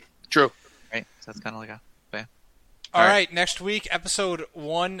 True. Right? So that's kind of like a. All right, next week, episode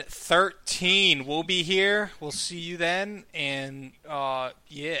 113. We'll be here. We'll see you then. And,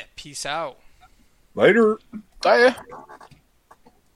 yeah, peace out. Later. Bye.